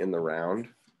seen in the round.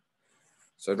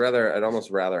 So I'd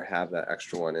almost rather have that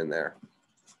extra one in there.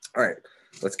 All right,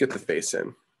 let's get the face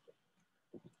in.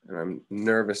 And I'm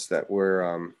nervous that we're,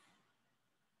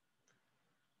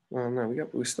 well, no,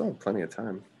 we still have plenty of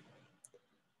time.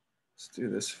 Let's do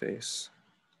this face.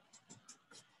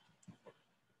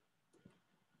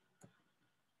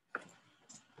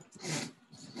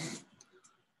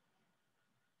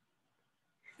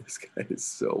 This guy is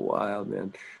so wild,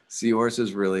 man.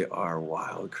 Seahorses really are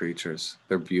wild creatures.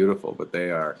 They're beautiful, but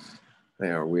they are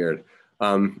weird.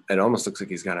 It almost looks like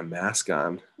he's got a mask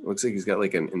on. It looks like he's got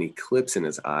like an eclipse in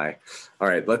his eye. All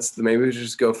right, maybe we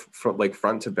just go from like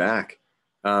front to back.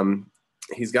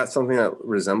 He's got something that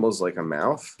resembles like a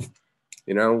mouth.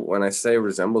 You know, when I say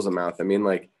resembles a mouth, I mean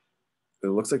like it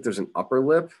looks like there's an upper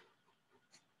lip,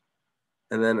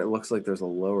 and then it looks like there's a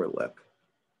lower lip.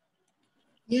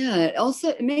 Yeah,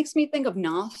 it makes me think of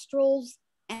nostrils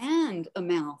and a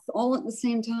mouth all at the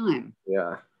same time.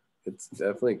 Yeah, it's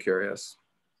definitely curious.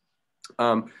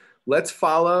 Let's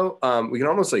follow, we can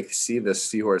almost like see this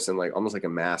seahorse in like almost like a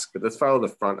mask, but let's follow the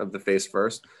front of the face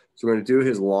first. So we're gonna do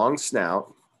his long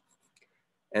snout,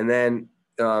 and then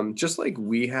just like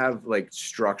we have like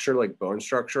structure, like bone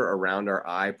structure around our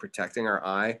eye, protecting our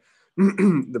eye,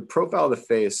 the profile of the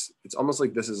face, it's almost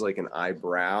like this is like an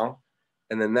eyebrow,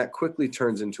 and then that quickly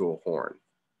turns into a horn,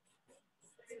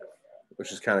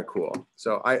 which is kind of cool.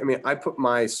 So I mean, I put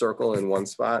my circle in one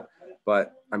spot,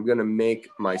 but I'm gonna make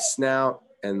my snout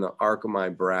and the arc of my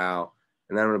brow,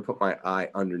 and then I'm gonna put my eye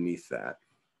underneath that.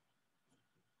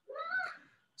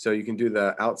 So you can do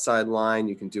the outside line,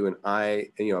 you can do an eye,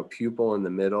 you know, a pupil in the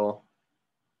middle,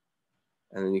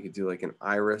 and then you could do like an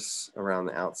iris around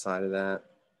the outside of that.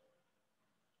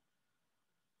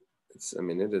 I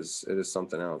mean, it is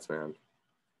something else, man.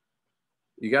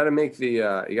 You got to make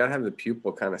the, you got to have the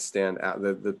pupil kind of stand out.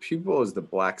 The pupil is the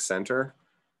black center,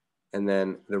 and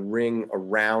then the ring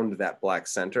around that black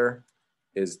center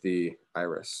is the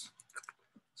iris.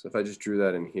 So if I just drew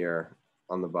that in here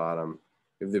on the bottom,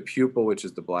 you have the pupil, which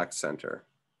is the black center.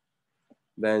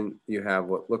 Then you have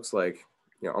what looks like,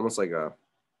 you know, almost like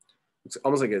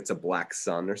it's a black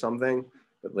sun or something,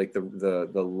 but like the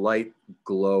light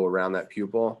glow around that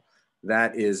pupil,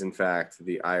 that is in fact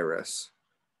the iris.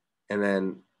 And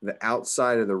then the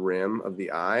outside of the rim of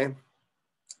the eye,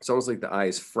 it's almost like the eye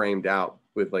is framed out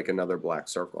with like another black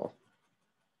circle.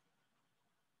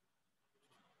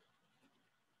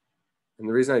 And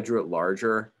the reason I drew it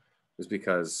larger was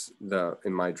because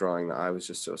in my drawing, the eye was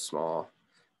just so small,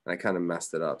 and I kind of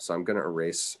messed it up. So I'm gonna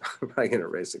erase, I'm probably gonna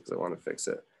erase it because I want to fix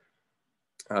it.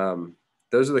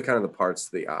 Those are the kind of the parts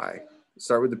of the eye.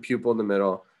 Start with the pupil in the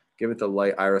middle, give it the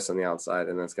light iris on the outside,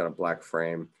 and then it's got a black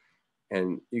frame.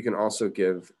 And you can also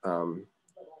give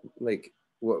like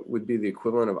what would be the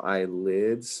equivalent of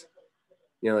eyelids,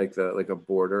 you know, like a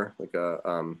border, like a,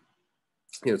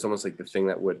 you know, it's almost like the thing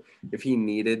that would, if he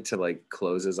needed to like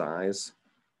close his eyes,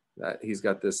 that he's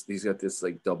got this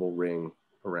like double ring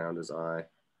around his eye.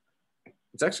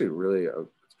 It's actually really,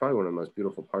 it's probably one of the most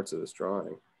beautiful parts of this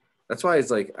drawing. That's why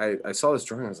it's like, I saw this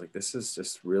drawing, I was like, this is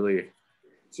just really,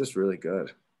 it's just really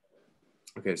good.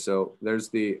 Okay, so there's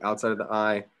the outside of the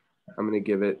eye. I'm gonna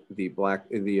give it the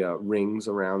rings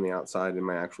around the outside in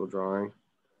my actual drawing.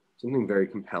 Something very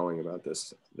compelling about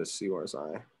this seahorse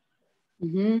eye.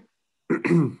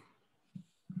 Mm-hmm.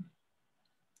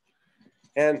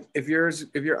 And if your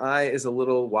eye is a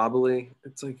little wobbly,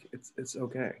 it's like it's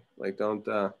okay. Like don't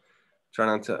try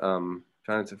not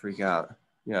to freak out.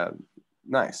 Yeah,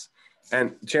 nice.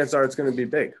 And chances are it's going to be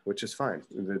big, which is fine.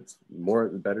 It's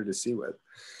better to see with.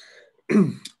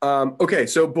 Okay,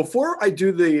 so before I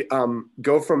do the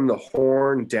go from the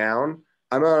horn down,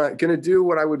 I'm going to do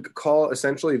what I would call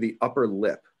essentially the upper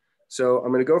lip. So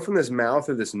I'm going to go from this mouth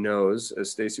or this nose,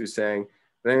 as Stacy was saying,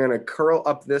 then I'm going to curl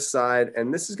up this side,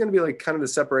 and this is going to be like kind of the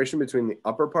separation between the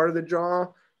upper part of the jaw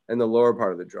and the lower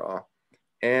part of the jaw.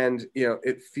 And, you know,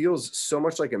 it feels so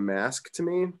much like a mask to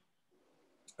me.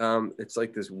 It's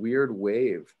like this weird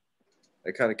wave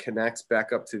that kind of connects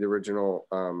back up to the original,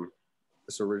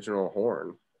 this original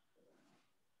horn.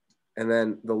 And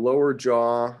then the lower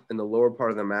jaw and the lower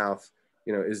part of the mouth,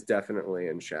 you know, is definitely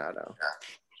in shadow.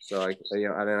 So I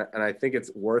think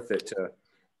it's worth it to,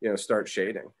 you know, start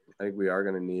shading. I think we are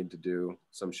going to need to do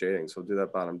some shading. So we'll do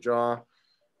that bottom jaw.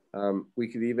 We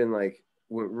could even like,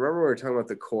 remember we were talking about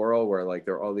the coral where like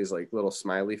there are all these like little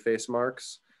smiley face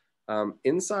marks.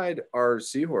 Inside our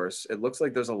seahorse, it looks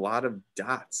like there's a lot of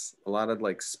dots, a lot of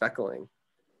like speckling,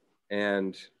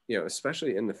 and you know,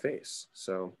 especially in the face.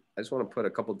 So I just want to put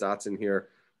a couple dots in here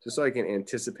just so I can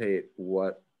anticipate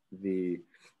what the,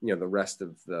 you know, the rest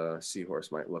of the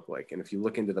seahorse might look like. And if you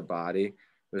look into the body,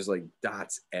 there's like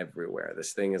dots everywhere.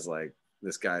 This thing is like,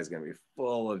 this guy is going to be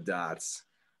full of dots.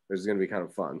 This is going to be kind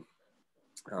of fun.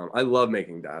 I love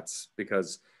making dots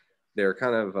because they're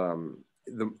kind of,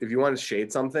 if you want to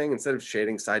shade something, instead of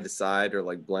shading side to side or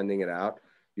like blending it out,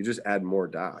 you just add more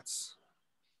dots.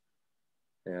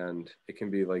 And it can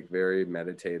be like very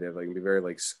meditative. Like, it can be very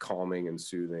like calming and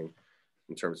soothing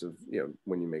in terms of, you know,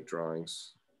 when you make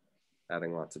drawings,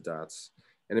 adding lots of dots.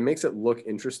 And it makes it look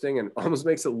interesting and almost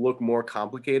makes it look more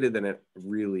complicated than it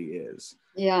really is.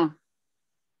 Yeah.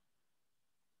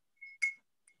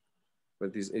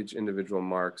 But these each individual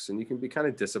marks, and you can be kind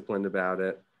of disciplined about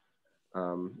it.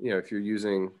 You know, if you're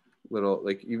using little,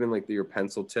 like even like your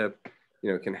pencil tip,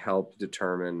 you know, can help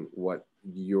determine what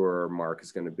your mark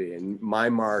is going to be. And my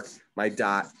mark, my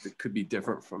dot, it could be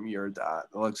different from your dot.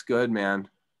 It looks good, man.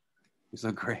 You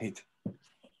look great.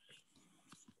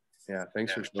 Yeah,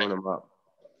 thanks for showing them up.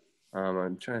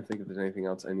 I'm trying to think if there's anything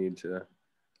else I need to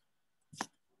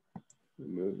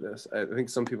move this. I think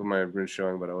some people might have been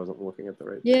showing, but I wasn't looking at the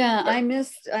right thing. Yeah, I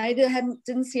missed, I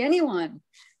didn't see anyone.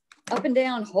 Up and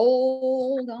down,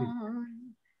 hold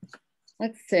on.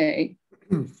 Let's see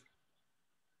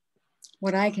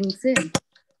what I can see.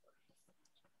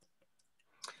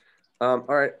 All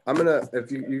right, I'm gonna,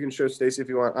 if you can show Stacy if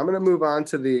you want, I'm gonna move on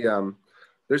to the,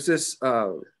 there's this,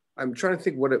 I'm trying to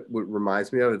think what it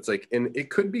reminds me of. It's like, and it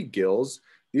could be gills.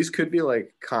 These could be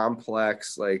like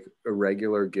complex, like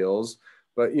irregular gills.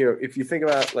 But, you know, if you think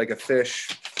about like a fish,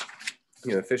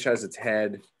 you know, the fish has its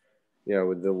head, you know,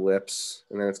 with the lips,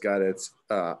 and then it's got its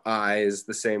eyes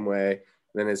the same way.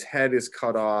 And then his head is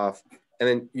cut off. And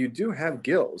then you do have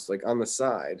gills like on the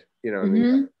side, you know, and then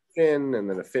you have a fin and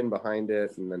then a fin behind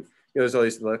it. And then, you know, there's all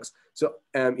these looks. So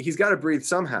he's got to breathe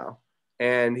somehow,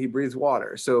 and he breathes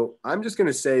water. So I'm just going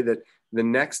to say that the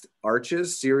next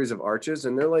series of arches,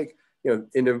 and they're like, you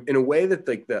know, in a way that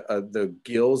like the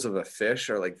gills of a fish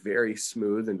are like very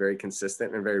smooth and very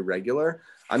consistent and very regular.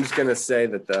 I'm just going to say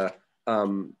that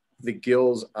the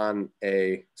gills on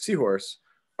a seahorse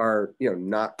are, you know,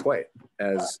 not quite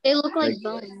as, they look like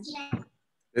bones.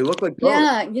 They look like bones.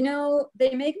 Yeah, you know,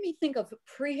 they make me think of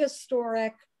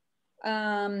prehistoric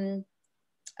parts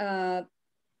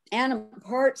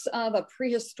of a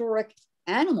prehistoric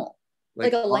animal,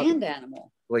 like a land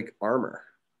animal. Like armor.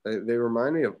 They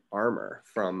remind me of armor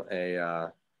from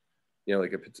a, you know,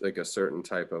 like a certain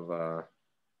type of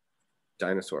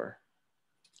dinosaur.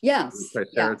 Yes.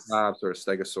 Triceratops or a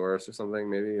Stegosaurus or something,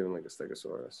 maybe even like a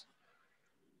Stegosaurus.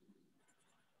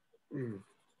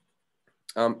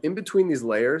 In between these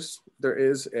layers, there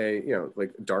is a, you know,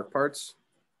 like dark parts,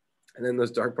 and then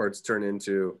those dark parts turn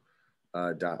into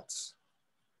dots.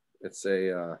 It's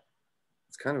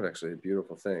kind of actually a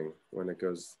beautiful thing when it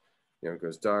goes, you know, it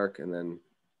goes dark, and then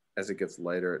as it gets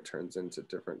lighter, it turns into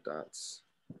different dots.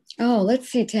 Oh, let's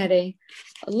see, Teddy.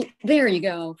 There you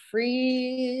go.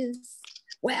 Freeze.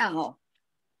 Wow.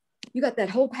 You got that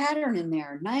whole pattern in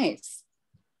there. Nice.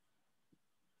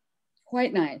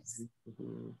 Quite nice.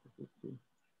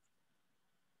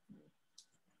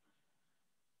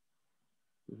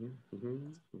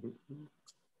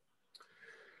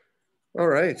 All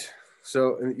right.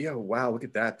 So yeah, wow, look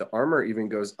at that. The armor even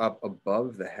goes up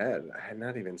above the head. I had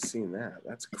not even seen that.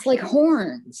 That's cool. It's like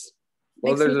horns.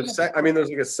 Well, there's there's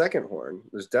like a second horn.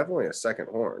 There's definitely a second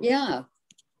horn. Yeah.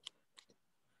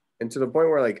 And to the point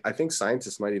where like I think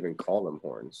scientists might even call them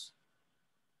horns.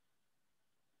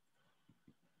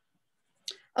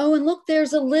 Oh, and look,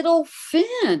 there's a little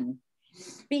fin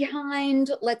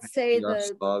behind, let's say, I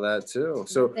saw that too.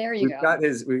 So there you go.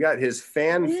 We've got his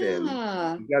fan fin.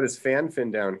 Yeah. We've got his fan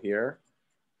fin down here,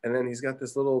 and then he's got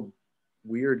this little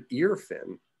weird ear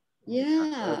fin.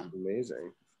 Yeah. That's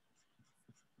amazing.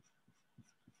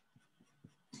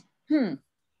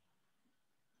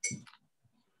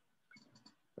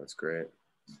 That's great.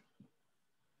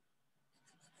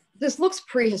 This looks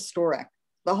prehistoric,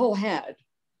 the whole head.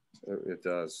 It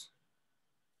does.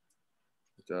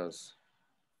 It does.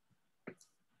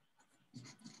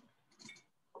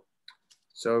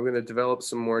 So I'm going to develop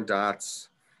some more dots.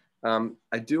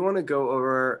 I do want to go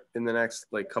over in the next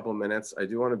like couple minutes. I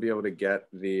do want to be able to get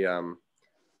a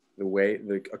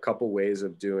couple ways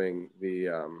of doing the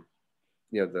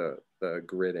you know, the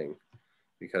gridding,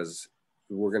 because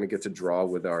we're going to get to draw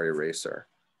with our eraser.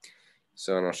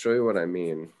 So, and I'll show you what I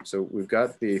mean. So we've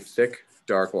got the thick,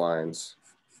 dark lines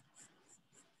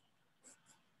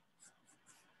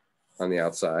on the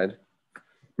outside.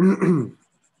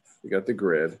 We got the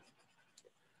grid,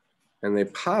 and they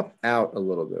pop out a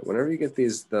little bit. Whenever you get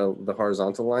these, the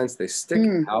horizontal lines, they stick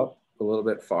out a little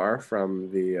bit far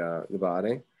from the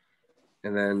body.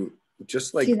 And then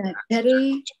just like see that,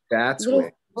 Betty? that's a little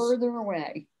wings, further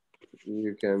away.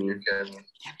 you can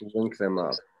link them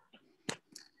up.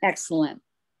 Excellent.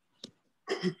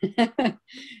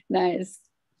 Nice.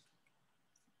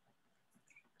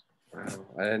 Wow,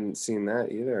 I hadn't seen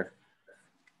that either.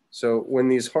 So when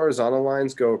these horizontal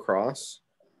lines go across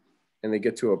and they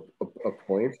get to a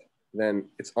point, then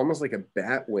it's almost like a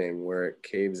bat wing where it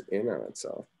caves in on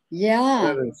itself. Yeah.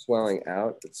 Rather than swelling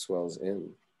out, it swells in.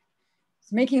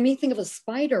 It's making me think of a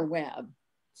spider web.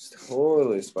 It's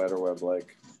totally spider web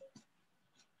like.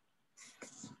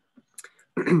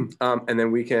 And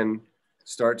then we can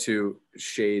start to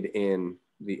shade in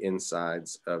the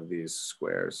insides of these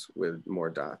squares with more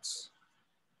dots.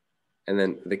 And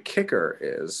then the kicker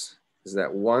is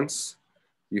that once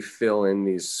you fill in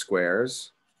these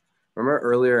squares, remember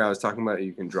earlier I was talking about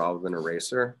you can draw with an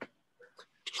eraser.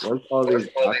 Once all these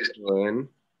dots go in,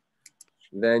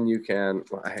 then you can,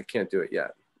 well, I can't do it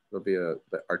yet. There'll be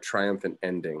our triumphant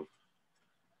ending.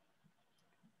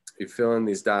 You fill in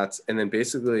these dots, and then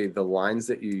basically the lines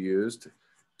that you used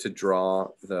to draw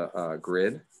the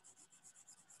grid,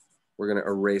 we're gonna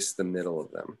erase the middle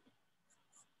of them.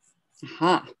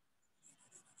 Aha.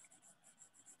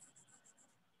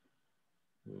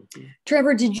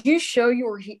 Trevor, did you show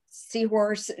your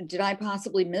seahorse? Did I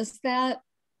possibly miss that?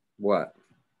 What?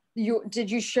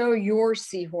 Did you show your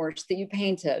seahorse that you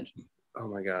painted? Oh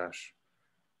my gosh.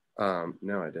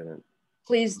 No, I didn't.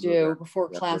 Please do before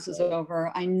class is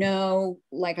over. I know,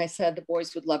 like I said, the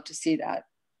boys would love to see that.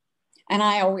 And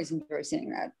I always enjoy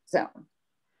seeing that, so.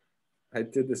 I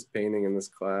did this painting in this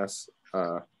class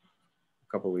a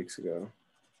couple weeks ago.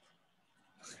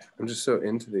 I'm just so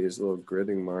into these little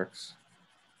gridding marks.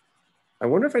 I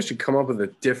wonder if I should come up with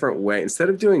a different way. Instead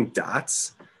of doing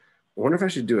dots, I wonder if I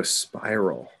should do a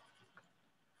spiral.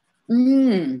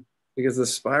 Because the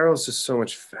spiral is just so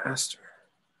much faster.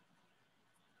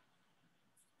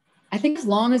 I think as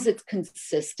long as it's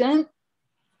consistent,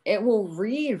 it will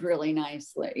read really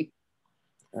nicely.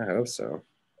 I hope so.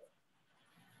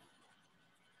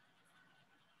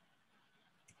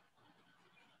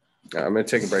 I'm going to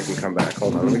take a break and come back.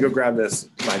 Hold on. Let me go grab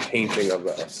my painting of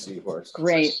the seahorse.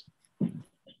 Great.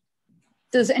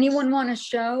 Does anyone want to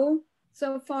show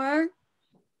so far?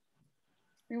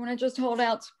 We want to just hold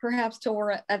out perhaps till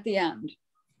we're at the end.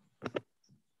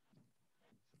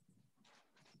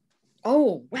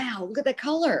 Oh, wow. Look at the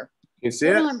color. You see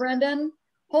it? Hold on, Brendan.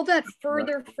 Hold that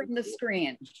further from the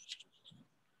screen.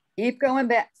 Keep going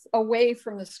back away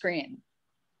from the screen.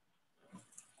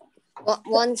 Well,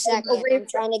 1 second. I'm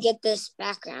trying to get this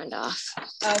background off.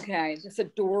 Okay. This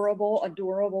adorable,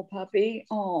 adorable puppy.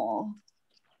 Oh.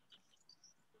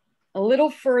 A little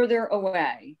further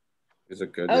away. Is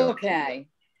it good? Okay.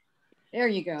 There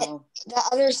you go. The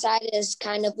other side is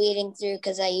kind of bleeding through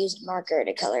because I used marker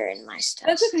to color in my stuff.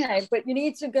 That's okay, but you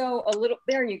need to go a little,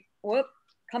 there you, whoop,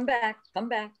 come back.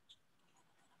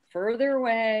 Further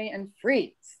away and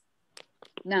freeze.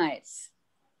 Nice.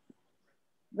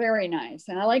 Very nice.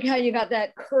 And I like how you got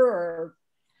that curve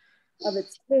of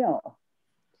its tail.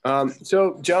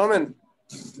 So gentlemen,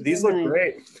 these look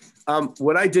great.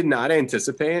 What I did not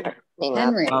anticipate,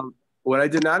 Henry. What I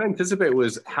did not anticipate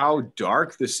was how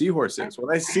dark the seahorse is. When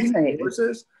I see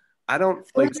seahorses, I don't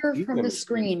like further from the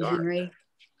screen, Henry. A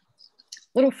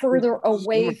little further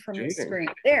away from the screen.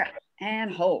 There,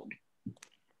 and hold.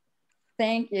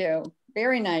 Thank you.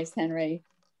 Very nice, Henry.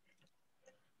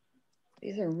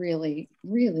 These are really,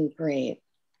 really great.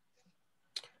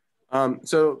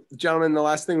 So, gentlemen, the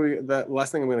last thing I'm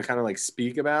going to kind of like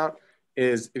speak about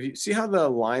is if you see how the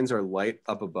lines are light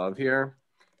up above here.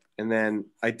 And then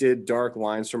I did dark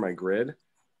lines for my grid.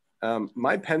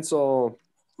 My pencil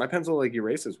like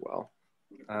erases well.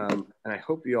 And I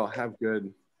hope you all have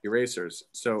good erasers.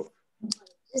 So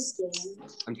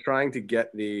I'm trying to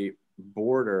get the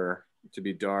border to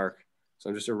be dark.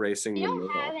 So I'm just erasing the middle.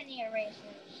 I don't have any erasers.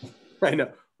 I know.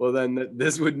 Well, then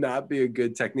this would not be a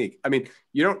good technique. I mean,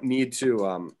 you don't need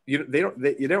to,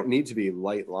 you don't need to be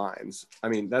light lines. I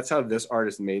mean, that's how this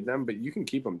artist made them, but you can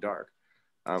keep them dark.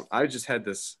 I just had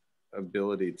this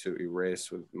ability to erase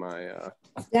with my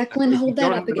Declan, hold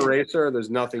that up again. Eraser, there's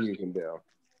nothing you can do.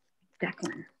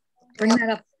 Declan, bring that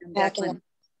up, Declan.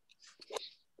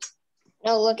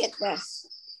 No, look at this.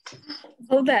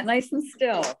 Hold that nice and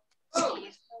still.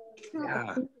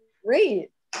 Yeah. Great.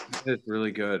 It's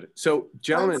really good. So,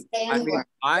 gentlemen,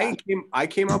 I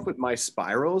came up with my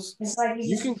spirals.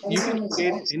 You can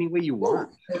create it any way you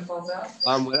want.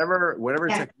 Whatever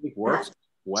technique works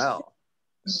well.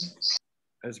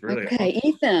 That's really okay. awesome.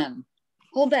 Ethan,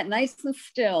 hold that nice and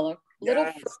still. A little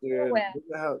Yes, dude. away.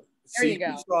 See, you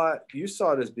go. you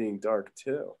saw it as being dark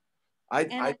too.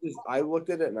 I looked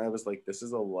at it and I was like, this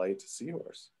is a light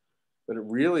seahorse, but it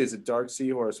really is a dark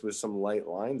seahorse with some light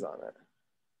lines on it.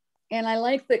 And I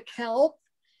like the kelp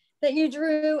that you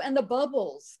drew and the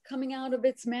bubbles coming out of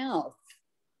its mouth.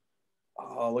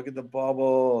 Oh, look at the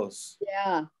bubbles.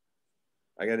 Yeah.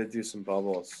 I got to do some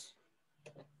bubbles.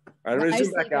 All right, I'm going to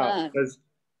zoom back out because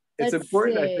it's Let's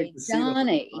important, see. I think, to see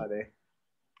Johnny. the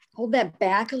Hold that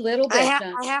back a little bit.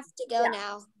 I have to go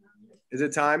now. Is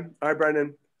it time? All right,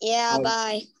 Brendan. Yeah,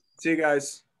 bye. See you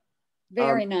guys.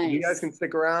 Very nice. You guys can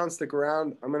stick around.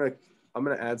 I'm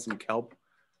gonna add some kelp.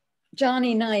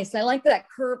 Johnny, nice. I like that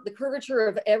the curvature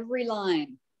of every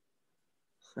line.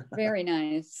 Very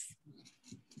nice.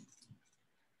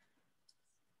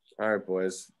 All right,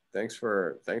 boys. Thanks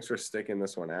for sticking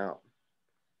this one out.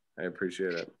 I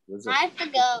appreciate it. I have to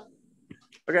go.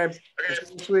 Okay.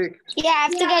 Next week. Yeah, I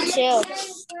have to go too.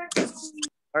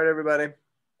 All right, everybody.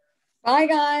 Bye,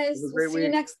 guys. Have a great We'll see you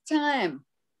week. next time.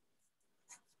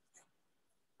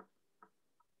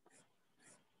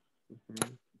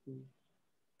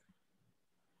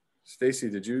 Stacy,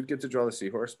 did you get to draw the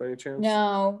seahorse by any chance?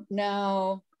 No.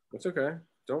 That's okay.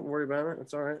 Don't worry about it.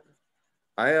 It's all right.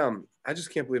 I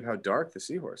just can't believe how dark the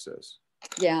seahorse is.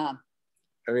 Yeah.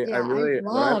 I mean, Yeah, I really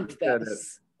love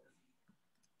this.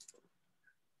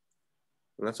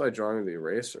 And that's why drawing the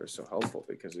eraser is so helpful,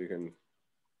 because you can,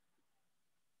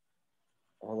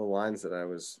 all the lines that I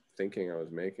was thinking I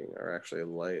was making are actually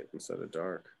light instead of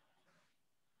dark.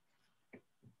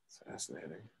 It's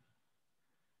fascinating.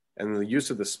 And the use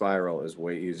of the spiral is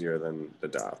way easier than the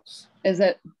dots. Is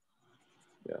it?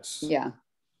 Yes. Yeah.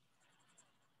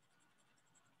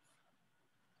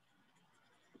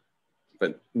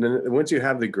 But then once you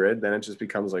have the grid, then it just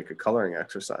becomes like a coloring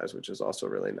exercise, which is also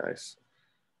really nice.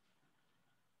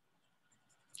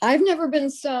 I've never been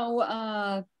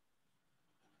so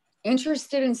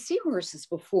interested in seahorses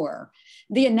before.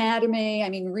 The anatomy, I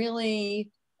mean,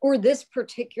 really, or this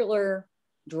particular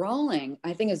drawing,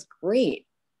 I think is great.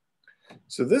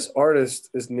 So this artist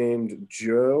is named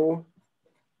Joe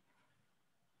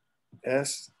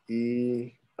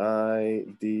Seidita.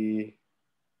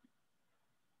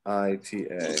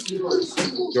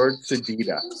 George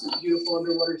Seidita.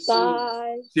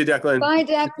 Bye. See you, Declan. Bye,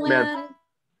 Declan.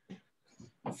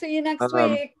 See you next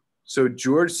week. So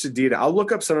George Seidita, I'll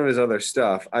look up some of his other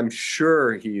stuff. I'm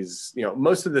sure he's,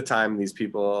 most of the time these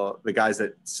people, the guys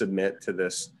that submit to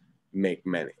this make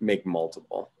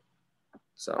multiple.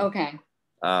 So Okay.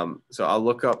 So I'll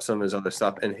look up some of his other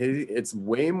stuff, and it's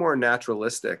way more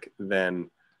naturalistic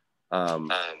than some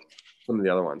of the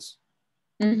other ones.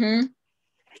 Mm-hmm.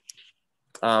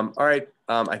 All right.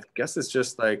 I guess it's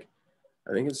just I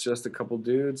think it's just a couple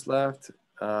dudes left.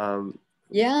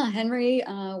 Yeah, Henry,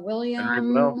 William.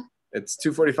 Henry Will. It's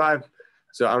 2:45.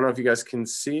 So I don't know if you guys can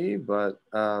see, but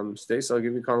Stace, I'll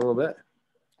give you a call in a little bit.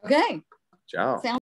 Okay. Ciao.